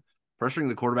ACallan1. Pressuring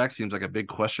the quarterback seems like a big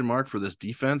question mark for this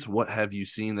defense. What have you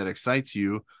seen that excites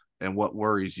you and what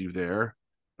worries you there?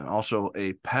 And also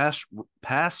a pass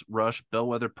rush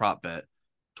bellwether prop bet.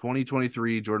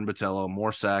 2023 Jordan Botelho,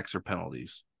 more sacks or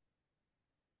penalties?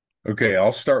 Okay,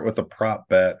 I'll start with a prop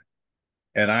bet.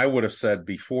 And I would have said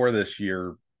before this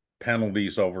year,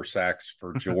 penalties over sacks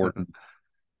for Jordan.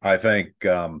 I think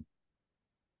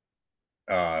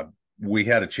we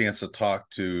had a chance to talk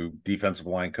to defensive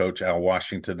line coach Al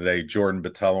Washington today, Jordan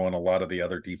Botelho, and a lot of the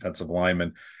other defensive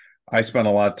linemen. I spent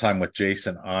a lot of time with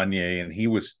Jason Anye, and he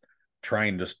was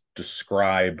trying to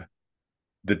describe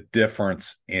the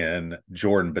difference in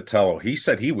Jordan Botelho. He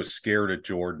said he was scared of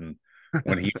Jordan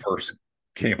when he first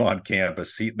came on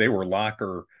campus. They were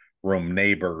locker room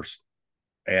neighbors,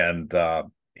 and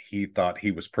he thought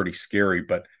he was pretty scary,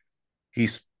 but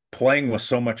he's playing with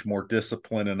so much more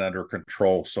discipline and under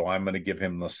control. So I'm going to give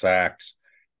him the sacks,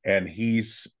 and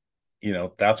he's,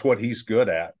 that's what he's good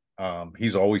at.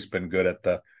 He's always been good at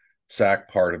the sack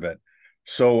part of it.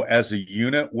 So as a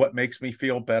unit, what makes me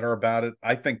feel better about it?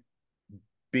 I think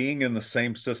being in the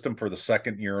same system for the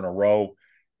second year in a row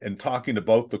and talking to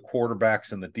both the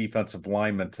quarterbacks and the defensive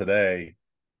linemen today,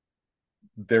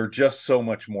 they're just so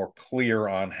much more clear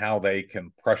on how they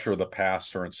can pressure the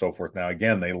passer and so forth. Now,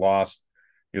 again, they lost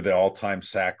the all-time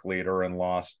sack leader and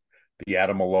lost the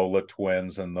Adamalola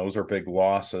twins, and those are big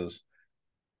losses.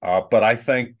 But I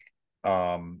think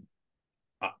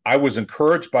I was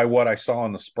encouraged by what I saw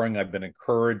in the spring. I've been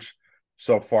encouraged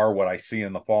so far what I see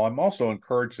in the fall. I'm also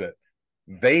encouraged that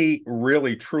they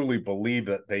really truly believe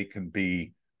that they can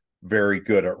be very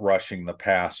good at rushing the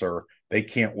passer. They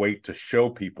can't wait to show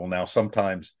people. Now,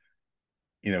 sometimes,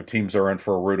 teams are in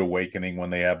for a rude awakening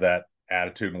when they have that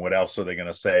attitude. And what else are they going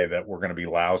to say? That we're going to be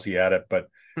lousy at it? But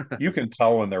you can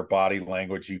tell in their body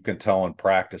language, you can tell in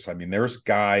practice. I mean, there's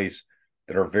guys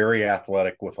that are very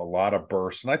athletic with a lot of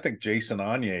bursts. And I think Jason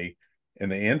Anye in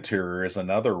the interior is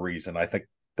another reason. I think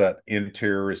that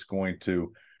interior is going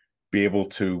to be able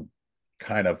to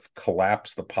kind of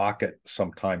collapse the pocket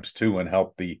sometimes too and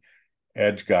help the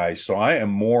edge guys. So I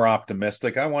am more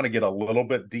optimistic. I want to get a little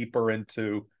bit deeper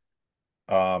into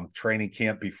training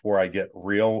camp before I get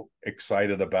real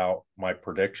excited about my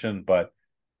prediction, but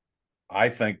I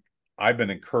think I've been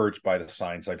encouraged by the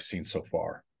signs I've seen so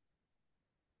far.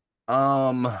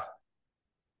 I've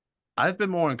been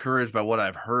more encouraged by what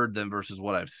I've heard than versus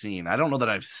what I've seen. I don't know that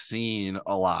I've seen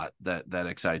a lot that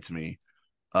excites me.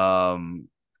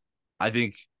 I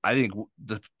think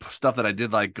the stuff that I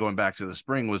did like going back to the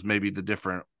spring was maybe the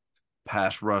different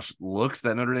pass rush looks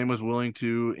that Notre Dame was willing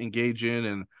to engage in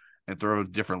and throw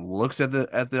different looks at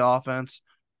the offense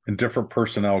in different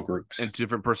personnel groups.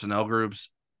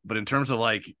 But in terms of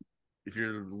like, if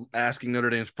you're asking Notre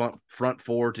Dame's front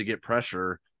four to get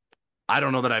pressure, I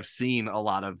don't know that I've seen a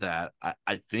lot of that.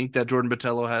 I think that Jordan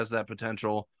Botelho has that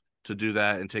potential to do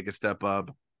that and take a step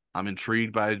up. I'm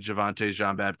intrigued by Javonte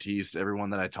Jean-Baptiste. Everyone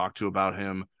that I talk to about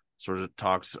him sort of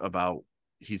talks about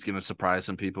he's going to surprise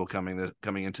some people coming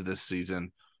into this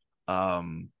season.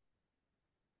 So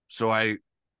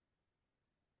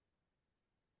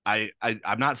I'm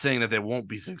not saying that they won't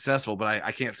be successful, but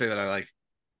I can't say that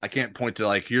I can't point to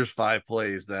like, here's 5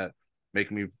 plays that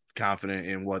make me confident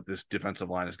in what this defensive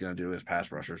line is going to do as pass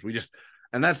rushers.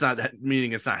 And that's not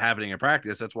meaning it's not happening in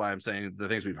practice. That's why I'm saying the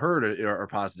things we've heard are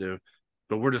positive,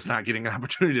 but we're just not getting an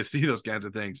opportunity to see those kinds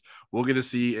of things. We'll get to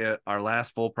see our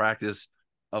last full practice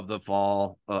of the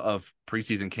fall of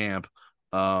preseason camp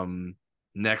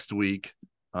next week.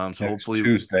 Hopefully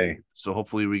Tuesday. So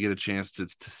hopefully we get a chance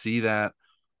to see that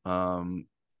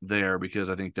there, because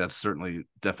I think that's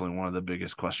definitely one of the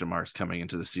biggest question marks coming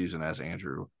into the season, as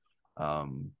Andrew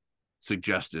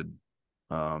suggested.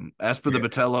 As for the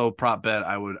Botelho prop bet,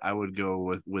 I would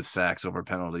go with sacks over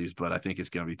penalties, but I think it's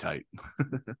going to be tight.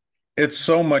 It's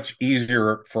so much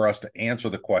easier for us to answer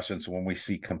the questions when we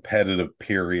see competitive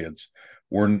periods.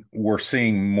 We're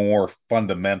seeing more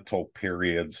fundamental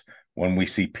periods when we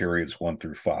see periods 1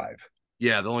 through 5.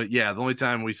 The only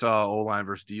time we saw O-line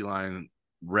versus D-line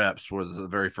reps was the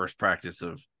very first practice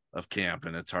of camp,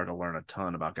 and it's hard to learn a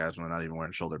ton about guys when they're not even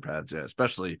wearing shoulder pads yet,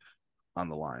 especially on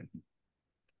the line.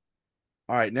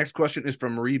 All right, next question is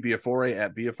from Marie Biafore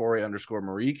at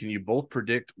Biafore_Marie. Can you both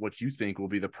predict what you think will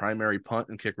be the primary punt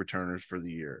and kick returners for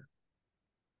the year?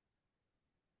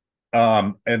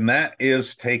 And that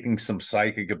is taking some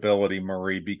psychic ability,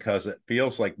 Marie, because it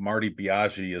feels like Marty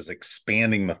Biagi is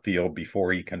expanding the field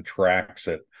before he contracts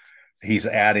it. He's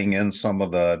adding in some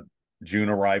of the June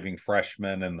arriving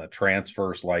freshmen and the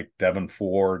transfers like Devin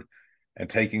Ford and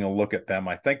taking a look at them.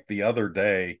 I think the other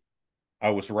day I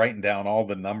was writing down all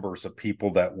the numbers of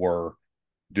people that were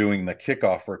doing the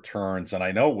kickoff returns, and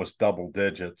I know it was double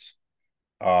digits.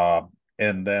 And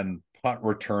then punt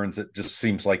returns, it just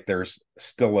seems like there's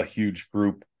still a huge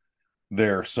group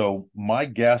there. So my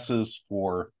guesses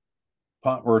for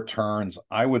punt returns,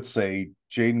 I would say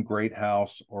Jaden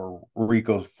Greathouse or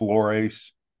Rico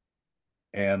Flores.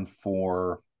 And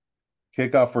for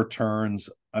kickoff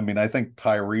returns, I mean, I think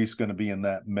Tyree's going to be in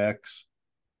that mix.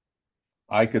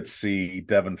 I could see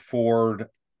Devin Ford,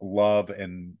 Love,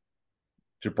 and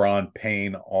Jabron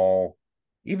Payne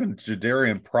even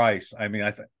Jadarian Price. I mean,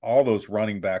 I think all those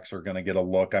running backs are going to get a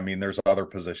look. I mean, there's other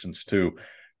positions too,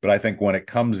 but I think when it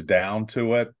comes down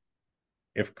to it,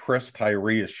 if Chris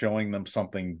Tyree is showing them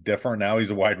something different, now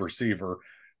he's a wide receiver,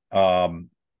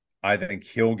 I think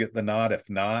he'll get the nod. If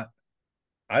not,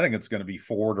 I think it's going to be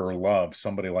Ford or Love,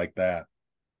 somebody like that.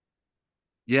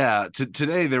 Yeah,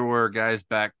 today there were guys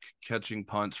back catching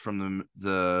punts from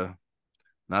the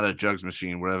not a jugs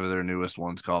machine, whatever their newest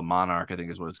one's called, Monarch, I think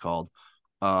is what it's called.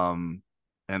 And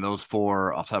those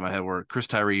 4 off the top of my head were Chris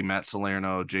Tyree, Matt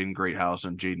Salerno, Jaden Greathouse,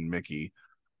 and Jaden Mickey.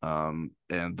 And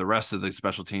the rest of the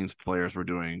special teams players were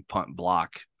doing punt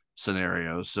block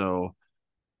scenarios. So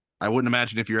I wouldn't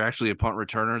imagine if you're actually a punt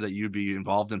returner that you'd be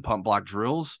involved in punt block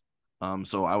drills.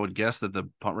 So I would guess that the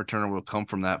punt returner will come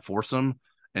from that foursome.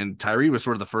 And Tyree was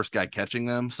sort of the first guy catching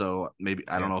them. So maybe,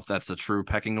 I don't know if that's the true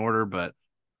pecking order, but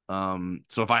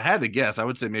so if I had to guess, I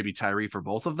would say maybe Tyree for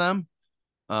both of them.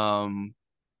 But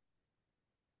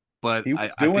he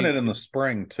was doing it in the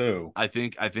spring too. I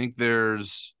think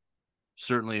there's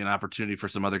certainly an opportunity for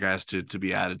some other guys to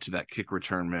be added to that kick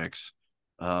return mix.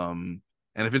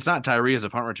 And if it's not Tyree as a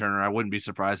punt returner, I wouldn't be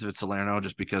surprised if it's Salerno,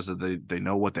 just because of they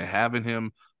know what they have in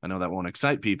him. I know that won't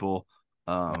excite people.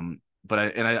 But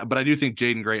I do think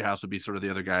Jaden Greathouse would be sort of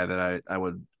the other guy that I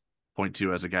would point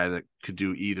to as a guy that could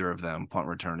do either of them, punt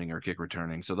returning or kick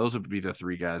returning. So those would be the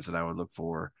three guys that I would look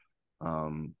for.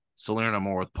 Salerno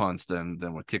more with punts than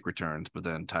with kick returns, but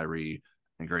then Tyree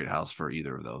and Greathouse for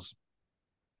either of those.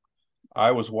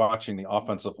 I was watching the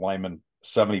offensive linemen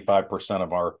 75%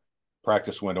 of our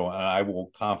practice window, and I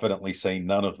will confidently say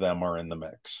none of them are in the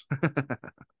mix.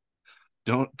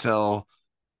 Don't tell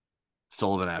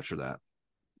Sullivan after that.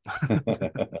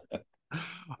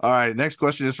 All right, next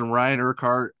question is from Ryan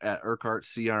Urquhart at Urquhart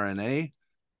CRNA.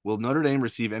 Will Notre Dame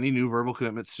receive any new verbal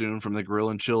commitments soon from the Grill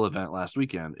and Chill event last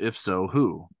weekend? If so,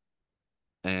 who?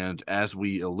 And as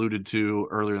we alluded to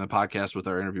earlier in the podcast with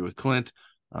our interview with Clint,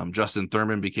 Justin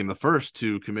Thurman became the first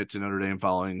to commit to Notre Dame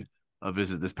following a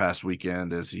visit this past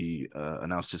weekend, as he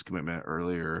announced his commitment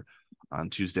earlier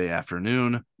on Tuesday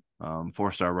afternoon.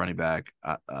 Four-star running back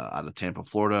out of Tampa,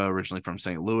 Florida, originally from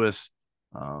St. Louis,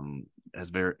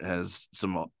 has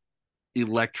some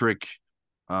electric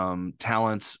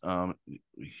talents.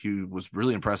 He was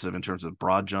really impressive in terms of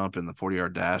broad jump and the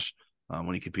 40-yard dash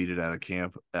when he competed at a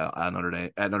camp at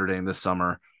Notre Dame this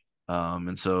summer.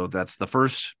 And so that's the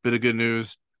first bit of good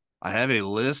news. I have a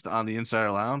list on the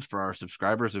Insider Lounge for our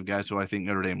subscribers of guys who I think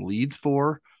Notre Dame leads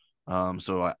for.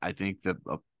 So I think that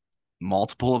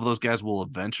multiple of those guys will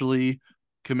eventually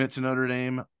commit to Notre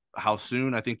Dame. How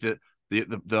soon? I think that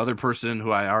the other person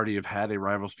who I already have had a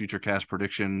Rivals Future Cast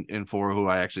prediction in for, who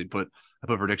I put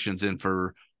predictions in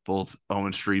for both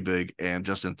Owen Strebig and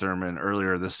Justin Thurman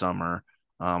earlier this summer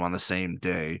on the same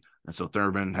day. And so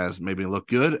Thurman has maybe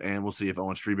looked good, and we'll see if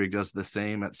Owen Strebig does the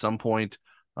same at some point.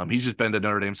 He's just been to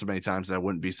Notre Dame so many times that I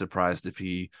wouldn't be surprised if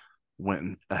he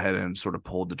went ahead and sort of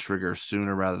pulled the trigger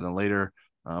sooner rather than later.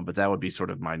 But that would be sort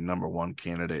of my number one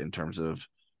candidate in terms of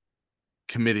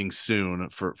committing soon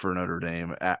for Notre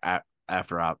Dame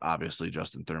after obviously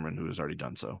Justin Thurman, who has already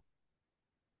done so.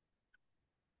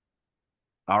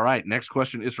 All right, next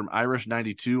question is from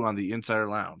Irish92 on the Insider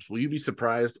Lounge. Will you be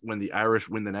surprised when the Irish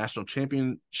win the national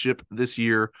championship this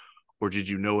year, or did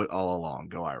you know it all along?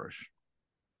 Go Irish.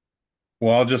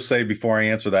 Well, I'll just say before I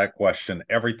answer that question,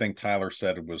 everything Tyler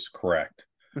said was correct.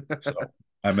 So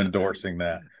I'm endorsing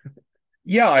that.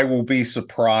 Yeah, I will be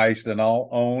surprised, and I'll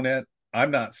own it.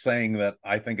 I'm not saying that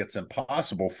I think it's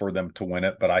impossible for them to win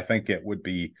it, but I think it would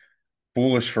be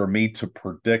foolish for me to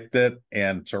predict it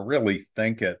and to really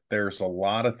think it. There's a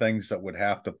lot of things that would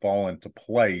have to fall into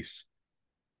place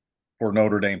for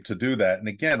Notre Dame to do that. And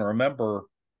again, remember,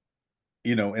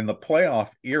 in the playoff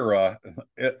era,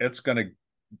 it's going to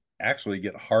actually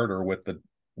get harder with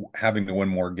having to win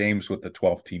more games with the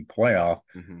 12-team playoff.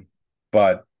 Mm-hmm.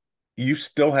 But you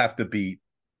still have to beat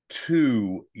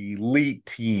two elite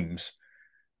teams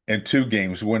in two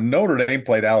games. When Notre Dame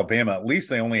played Alabama, at least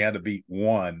they only had to beat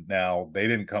one. Now, they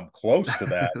didn't come close to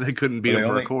that. They couldn't beat them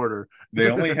for a quarter. They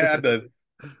only had to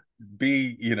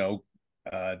be,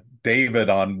 David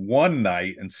on one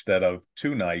night instead of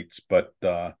two nights. But,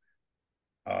 I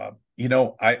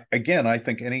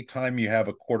think anytime you have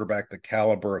a quarterback the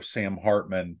caliber of Sam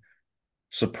Hartman,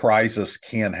 surprises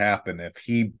can happen. If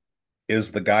he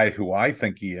is the guy who I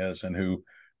think he is and who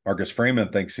Marcus Freeman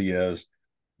thinks he is,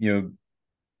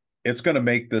 it's going to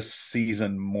make this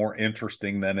season more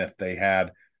interesting than if they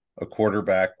had a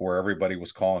quarterback where everybody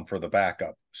was calling for the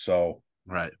backup. So,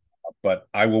 right. But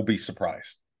I will be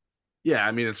surprised. Yeah.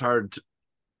 I mean, it's hard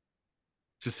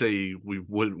to say we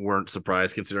weren't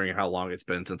surprised considering how long it's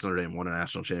been since Notre Dame won a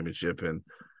national championship, and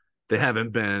they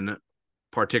haven't been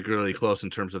particularly close in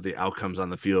terms of the outcomes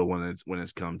on the field when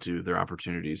it's come to their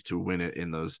opportunities to win it in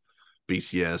those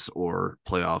BCS or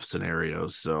playoff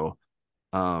scenarios. So,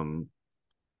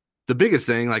 the biggest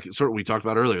thing, like sort of we talked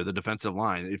about earlier, the defensive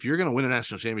line. If you're going to win a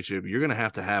national championship, you're going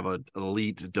to have an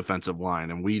elite defensive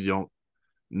line, and we don't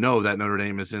know that Notre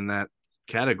Dame is in that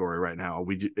category right now.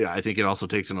 I think it also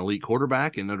takes an elite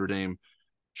quarterback, and Notre Dame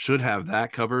should have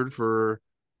that covered for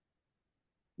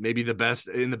maybe the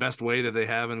best way that they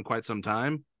have in quite some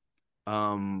time.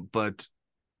 But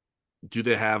do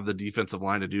they have the defensive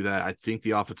line to do that? I think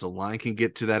the offensive line can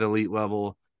get to that elite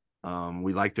level.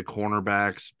 We like the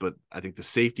cornerbacks, but I think the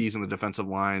safeties and the defensive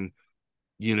line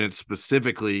units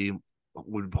specifically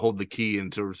would hold the key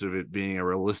in terms of it being a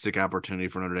realistic opportunity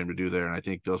for Notre Dame to do there. And I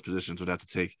think those positions would have to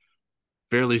take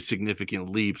fairly significant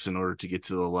leaps in order to get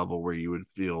to the level where you would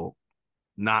feel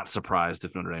not surprised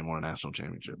if Notre Dame won a national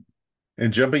championship.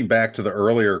 And jumping back to the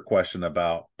earlier question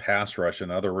about pass rush,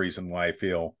 another reason why I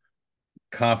feel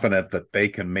confident that they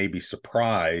can maybe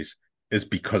surprise is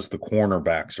because the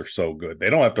cornerbacks are so good. They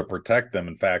don't have to protect them.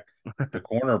 In fact, the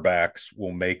cornerbacks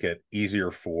will make it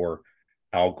easier for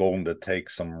Al Golden to take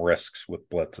some risks with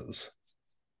blitzes.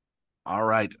 All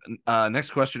right.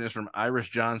 Next question is from Irish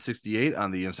John 68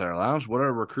 on the Insider Lounge. What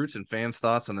are recruits and fans'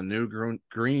 thoughts on the new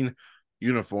green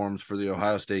uniforms for the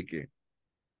Ohio State game?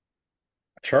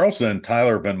 Charleston and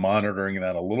Tyler have been monitoring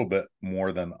that a little bit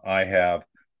more than I have.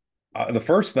 The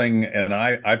first thing, and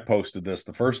I posted this,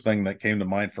 the first thing that came to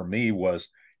mind for me was,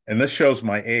 and this shows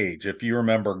my age, if you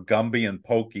remember Gumby and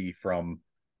Pokey from,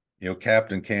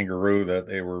 Captain Kangaroo,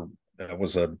 that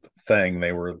was a thing.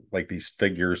 They were like these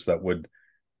figures that would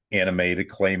animate a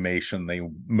claymation, they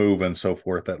move and so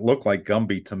forth, that looked like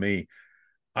Gumby to me.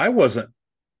 I wasn't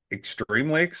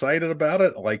extremely excited about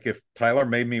it. Like if Tyler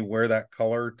made me wear that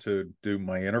color to do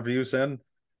my interviews in,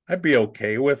 I'd be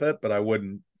okay with it, but I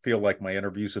wouldn't feel like my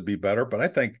interviews would be better. But I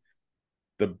think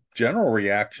the general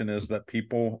reaction is that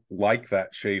people like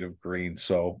that shade of green.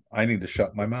 So I need to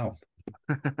shut my mouth.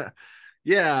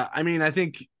 Yeah. I mean, I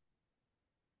think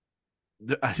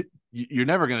you're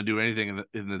never going to do anything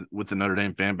with the Notre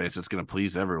Dame fan base that's going to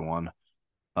please everyone.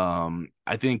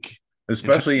 I think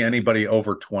especially anybody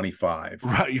over 25.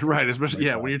 Right, you're right.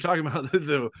 Especially when you're talking about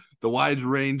the wide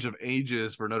range of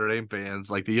ages for Notre Dame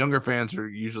fans, like the younger fans are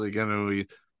usually going to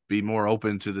be more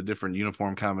open to the different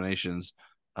uniform combinations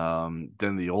than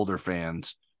the older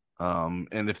fans.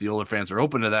 And if the older fans are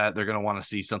open to that, they're going to want to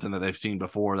see something that they've seen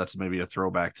before. That's maybe a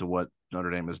throwback to what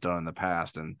Notre Dame has done in the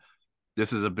past. And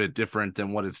this is a bit different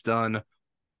than what it's done.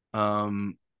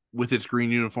 With its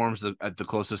green uniforms, the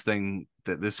closest thing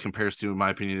that this compares to, in my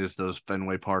opinion, is those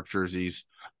Fenway Park jerseys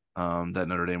that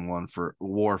Notre Dame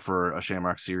wore for a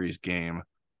Shamrock Series game.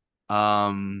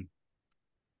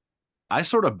 I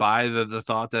sort of buy the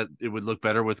thought that it would look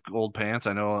better with gold pants.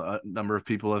 I know a number of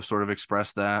people have sort of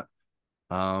expressed that,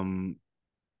 but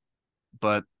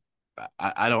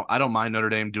I don't mind Notre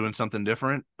Dame doing something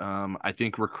different. I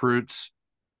think recruits,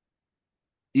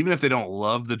 even if they don't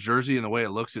love the jersey and the way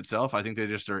it looks itself, I think they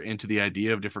just are into the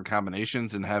idea of different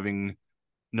combinations and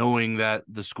knowing that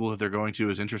the school that they're going to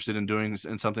is interested in doing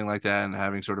something like that and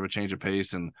having sort of a change of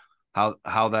pace and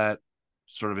how that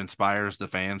sort of inspires the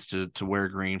fans to wear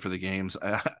green for the games.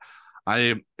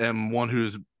 I am one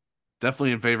who's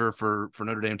definitely in favor for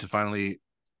Notre Dame to finally,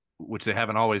 which they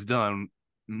haven't always done,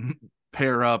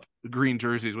 pair up green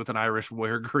jerseys with an Irish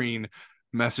wear green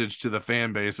message to the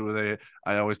fan base. I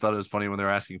always thought it was funny when they're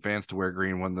asking fans to wear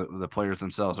green when the players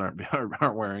themselves aren't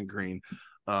wearing green.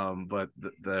 But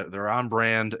they're on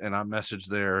brand and on message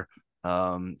there.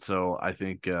 So I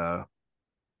think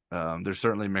there's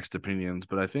certainly mixed opinions,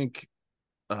 but I think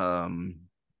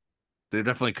they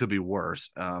definitely could be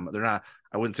worse. They're not.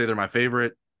 I wouldn't say they're my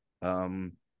favorite,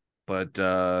 but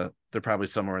they're probably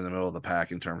somewhere in the middle of the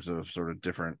pack in terms of sort of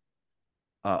different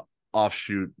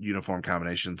offshoot uniform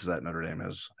combinations that Notre Dame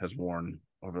has worn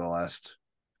over the last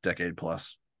decade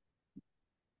plus.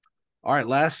 All right,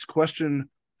 last question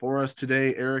for us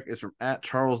today, Eric, is from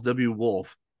 @Charles W.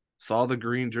 Wolf. Saw the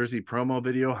green jersey promo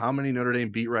video. How many Notre Dame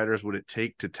beat writers would it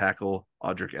take to tackle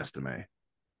Audric Estime?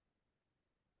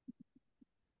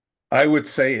 I would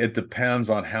say it depends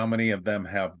on how many of them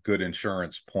have good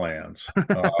insurance plans.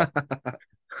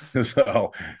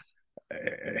 So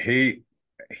he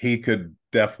could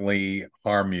definitely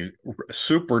harm you.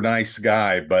 Super nice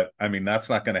guy, but I mean that's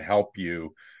not going to help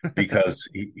you because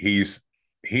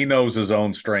he knows his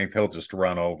own strength. He'll just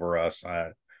run over us.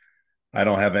 I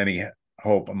don't have any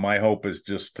hope. My hope is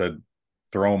just to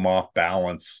throw him off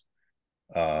balance.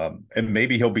 And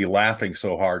maybe he'll be laughing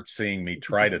so hard seeing me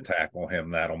try to tackle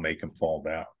him that'll make him fall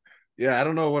down. Yeah, I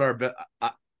don't know what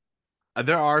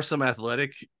there are some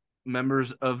athletic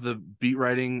members of the beat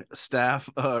writing staff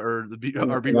or our beat one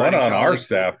writing on colleagues. Our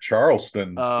staff,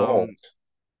 Charleston.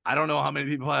 I don't know how many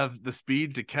people have the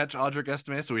speed to catch Audric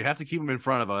Estime, so we have to keep him in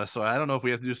front of us. So I don't know if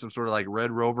we have to do some sort of like Red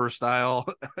Rover style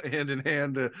hand in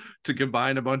hand to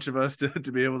combine a bunch of us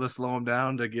to be able to slow him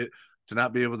down to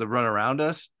not be able to run around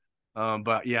us.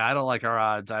 But yeah, I don't like our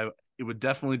odds. It would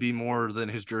definitely be more than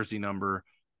his jersey number.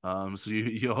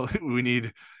 So we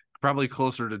need probably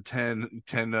closer to 10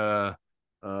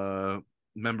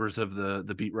 members of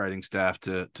the beat writing staff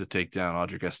to take down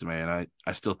Audric Estime. And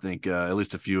I still think at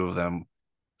least a few of them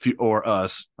or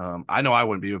us. I know I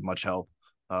wouldn't be of much help.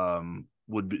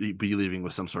 Would be leaving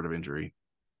with some sort of injury.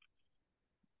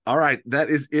 All right, that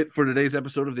is it for today's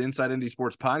episode of the Inside ND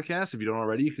Sports Podcast. If you don't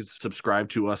already, you can subscribe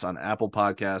to us on Apple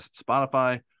Podcasts,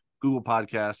 Spotify, Google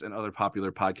Podcasts, and other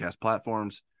popular podcast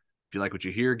platforms. If you like what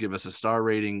you hear, give us a star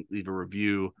rating, leave a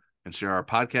review, and share our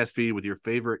podcast feed with your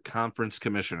favorite conference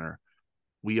commissioner.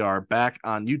 We are back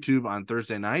on YouTube on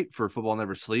Thursday night for Football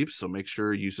Never Sleeps, so make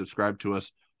sure you subscribe to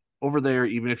us over there,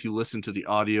 even if you listen to the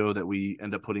audio that we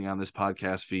end up putting on this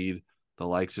podcast feed. The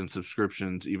likes and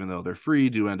subscriptions, even though they're free,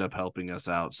 do end up helping us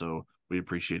out. So we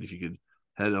appreciate if you could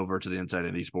head over to the Inside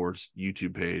ND Sports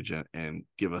YouTube page and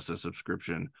give us a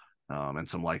subscription and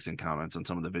some likes and comments on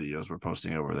some of the videos we're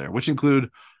posting over there, which include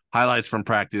highlights from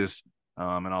practice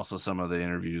and also some of the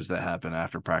interviews that happen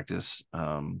after practice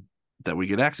that we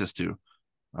get access to.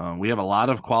 We have a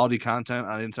lot of quality content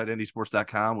on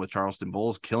InsideNDSports.com with Charleston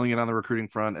Bulls killing it on the recruiting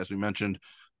front. As we mentioned,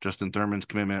 Justin Thurman's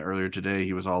commitment earlier today,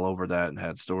 he was all over that and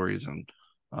had stories and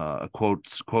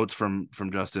quotes from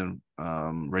Justin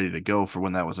ready to go for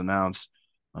when that was announced.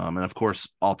 And of course,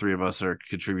 all three of us are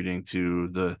contributing to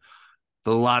the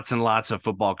lots and lots of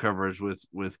football coverage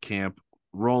with camp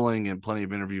rolling and plenty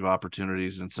of interview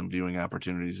opportunities and some viewing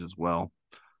opportunities as well.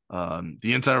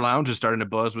 The Insider Lounge is starting to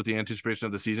buzz with the anticipation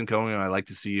of the season coming, and I like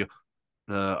to see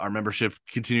our membership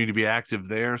continue to be active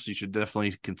there. So you should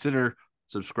definitely consider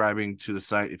subscribing to the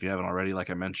site if you haven't already. Like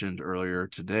I mentioned earlier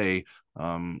today,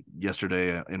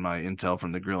 yesterday in my intel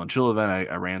from the Grill and Chill event,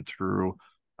 I ran through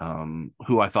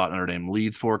who I thought Notre Dame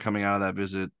leads for coming out of that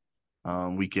visit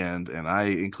weekend, and I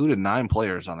included 9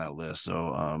 players on that list.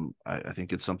 So I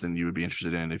think it's something you would be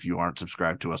interested in if you aren't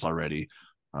subscribed to us already.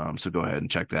 So go ahead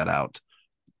and check that out.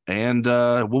 And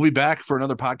we'll be back for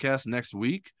another podcast next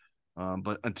week.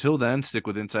 But until then, stick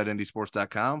with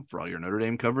InsideNDSports.com for all your Notre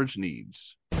Dame coverage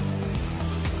needs.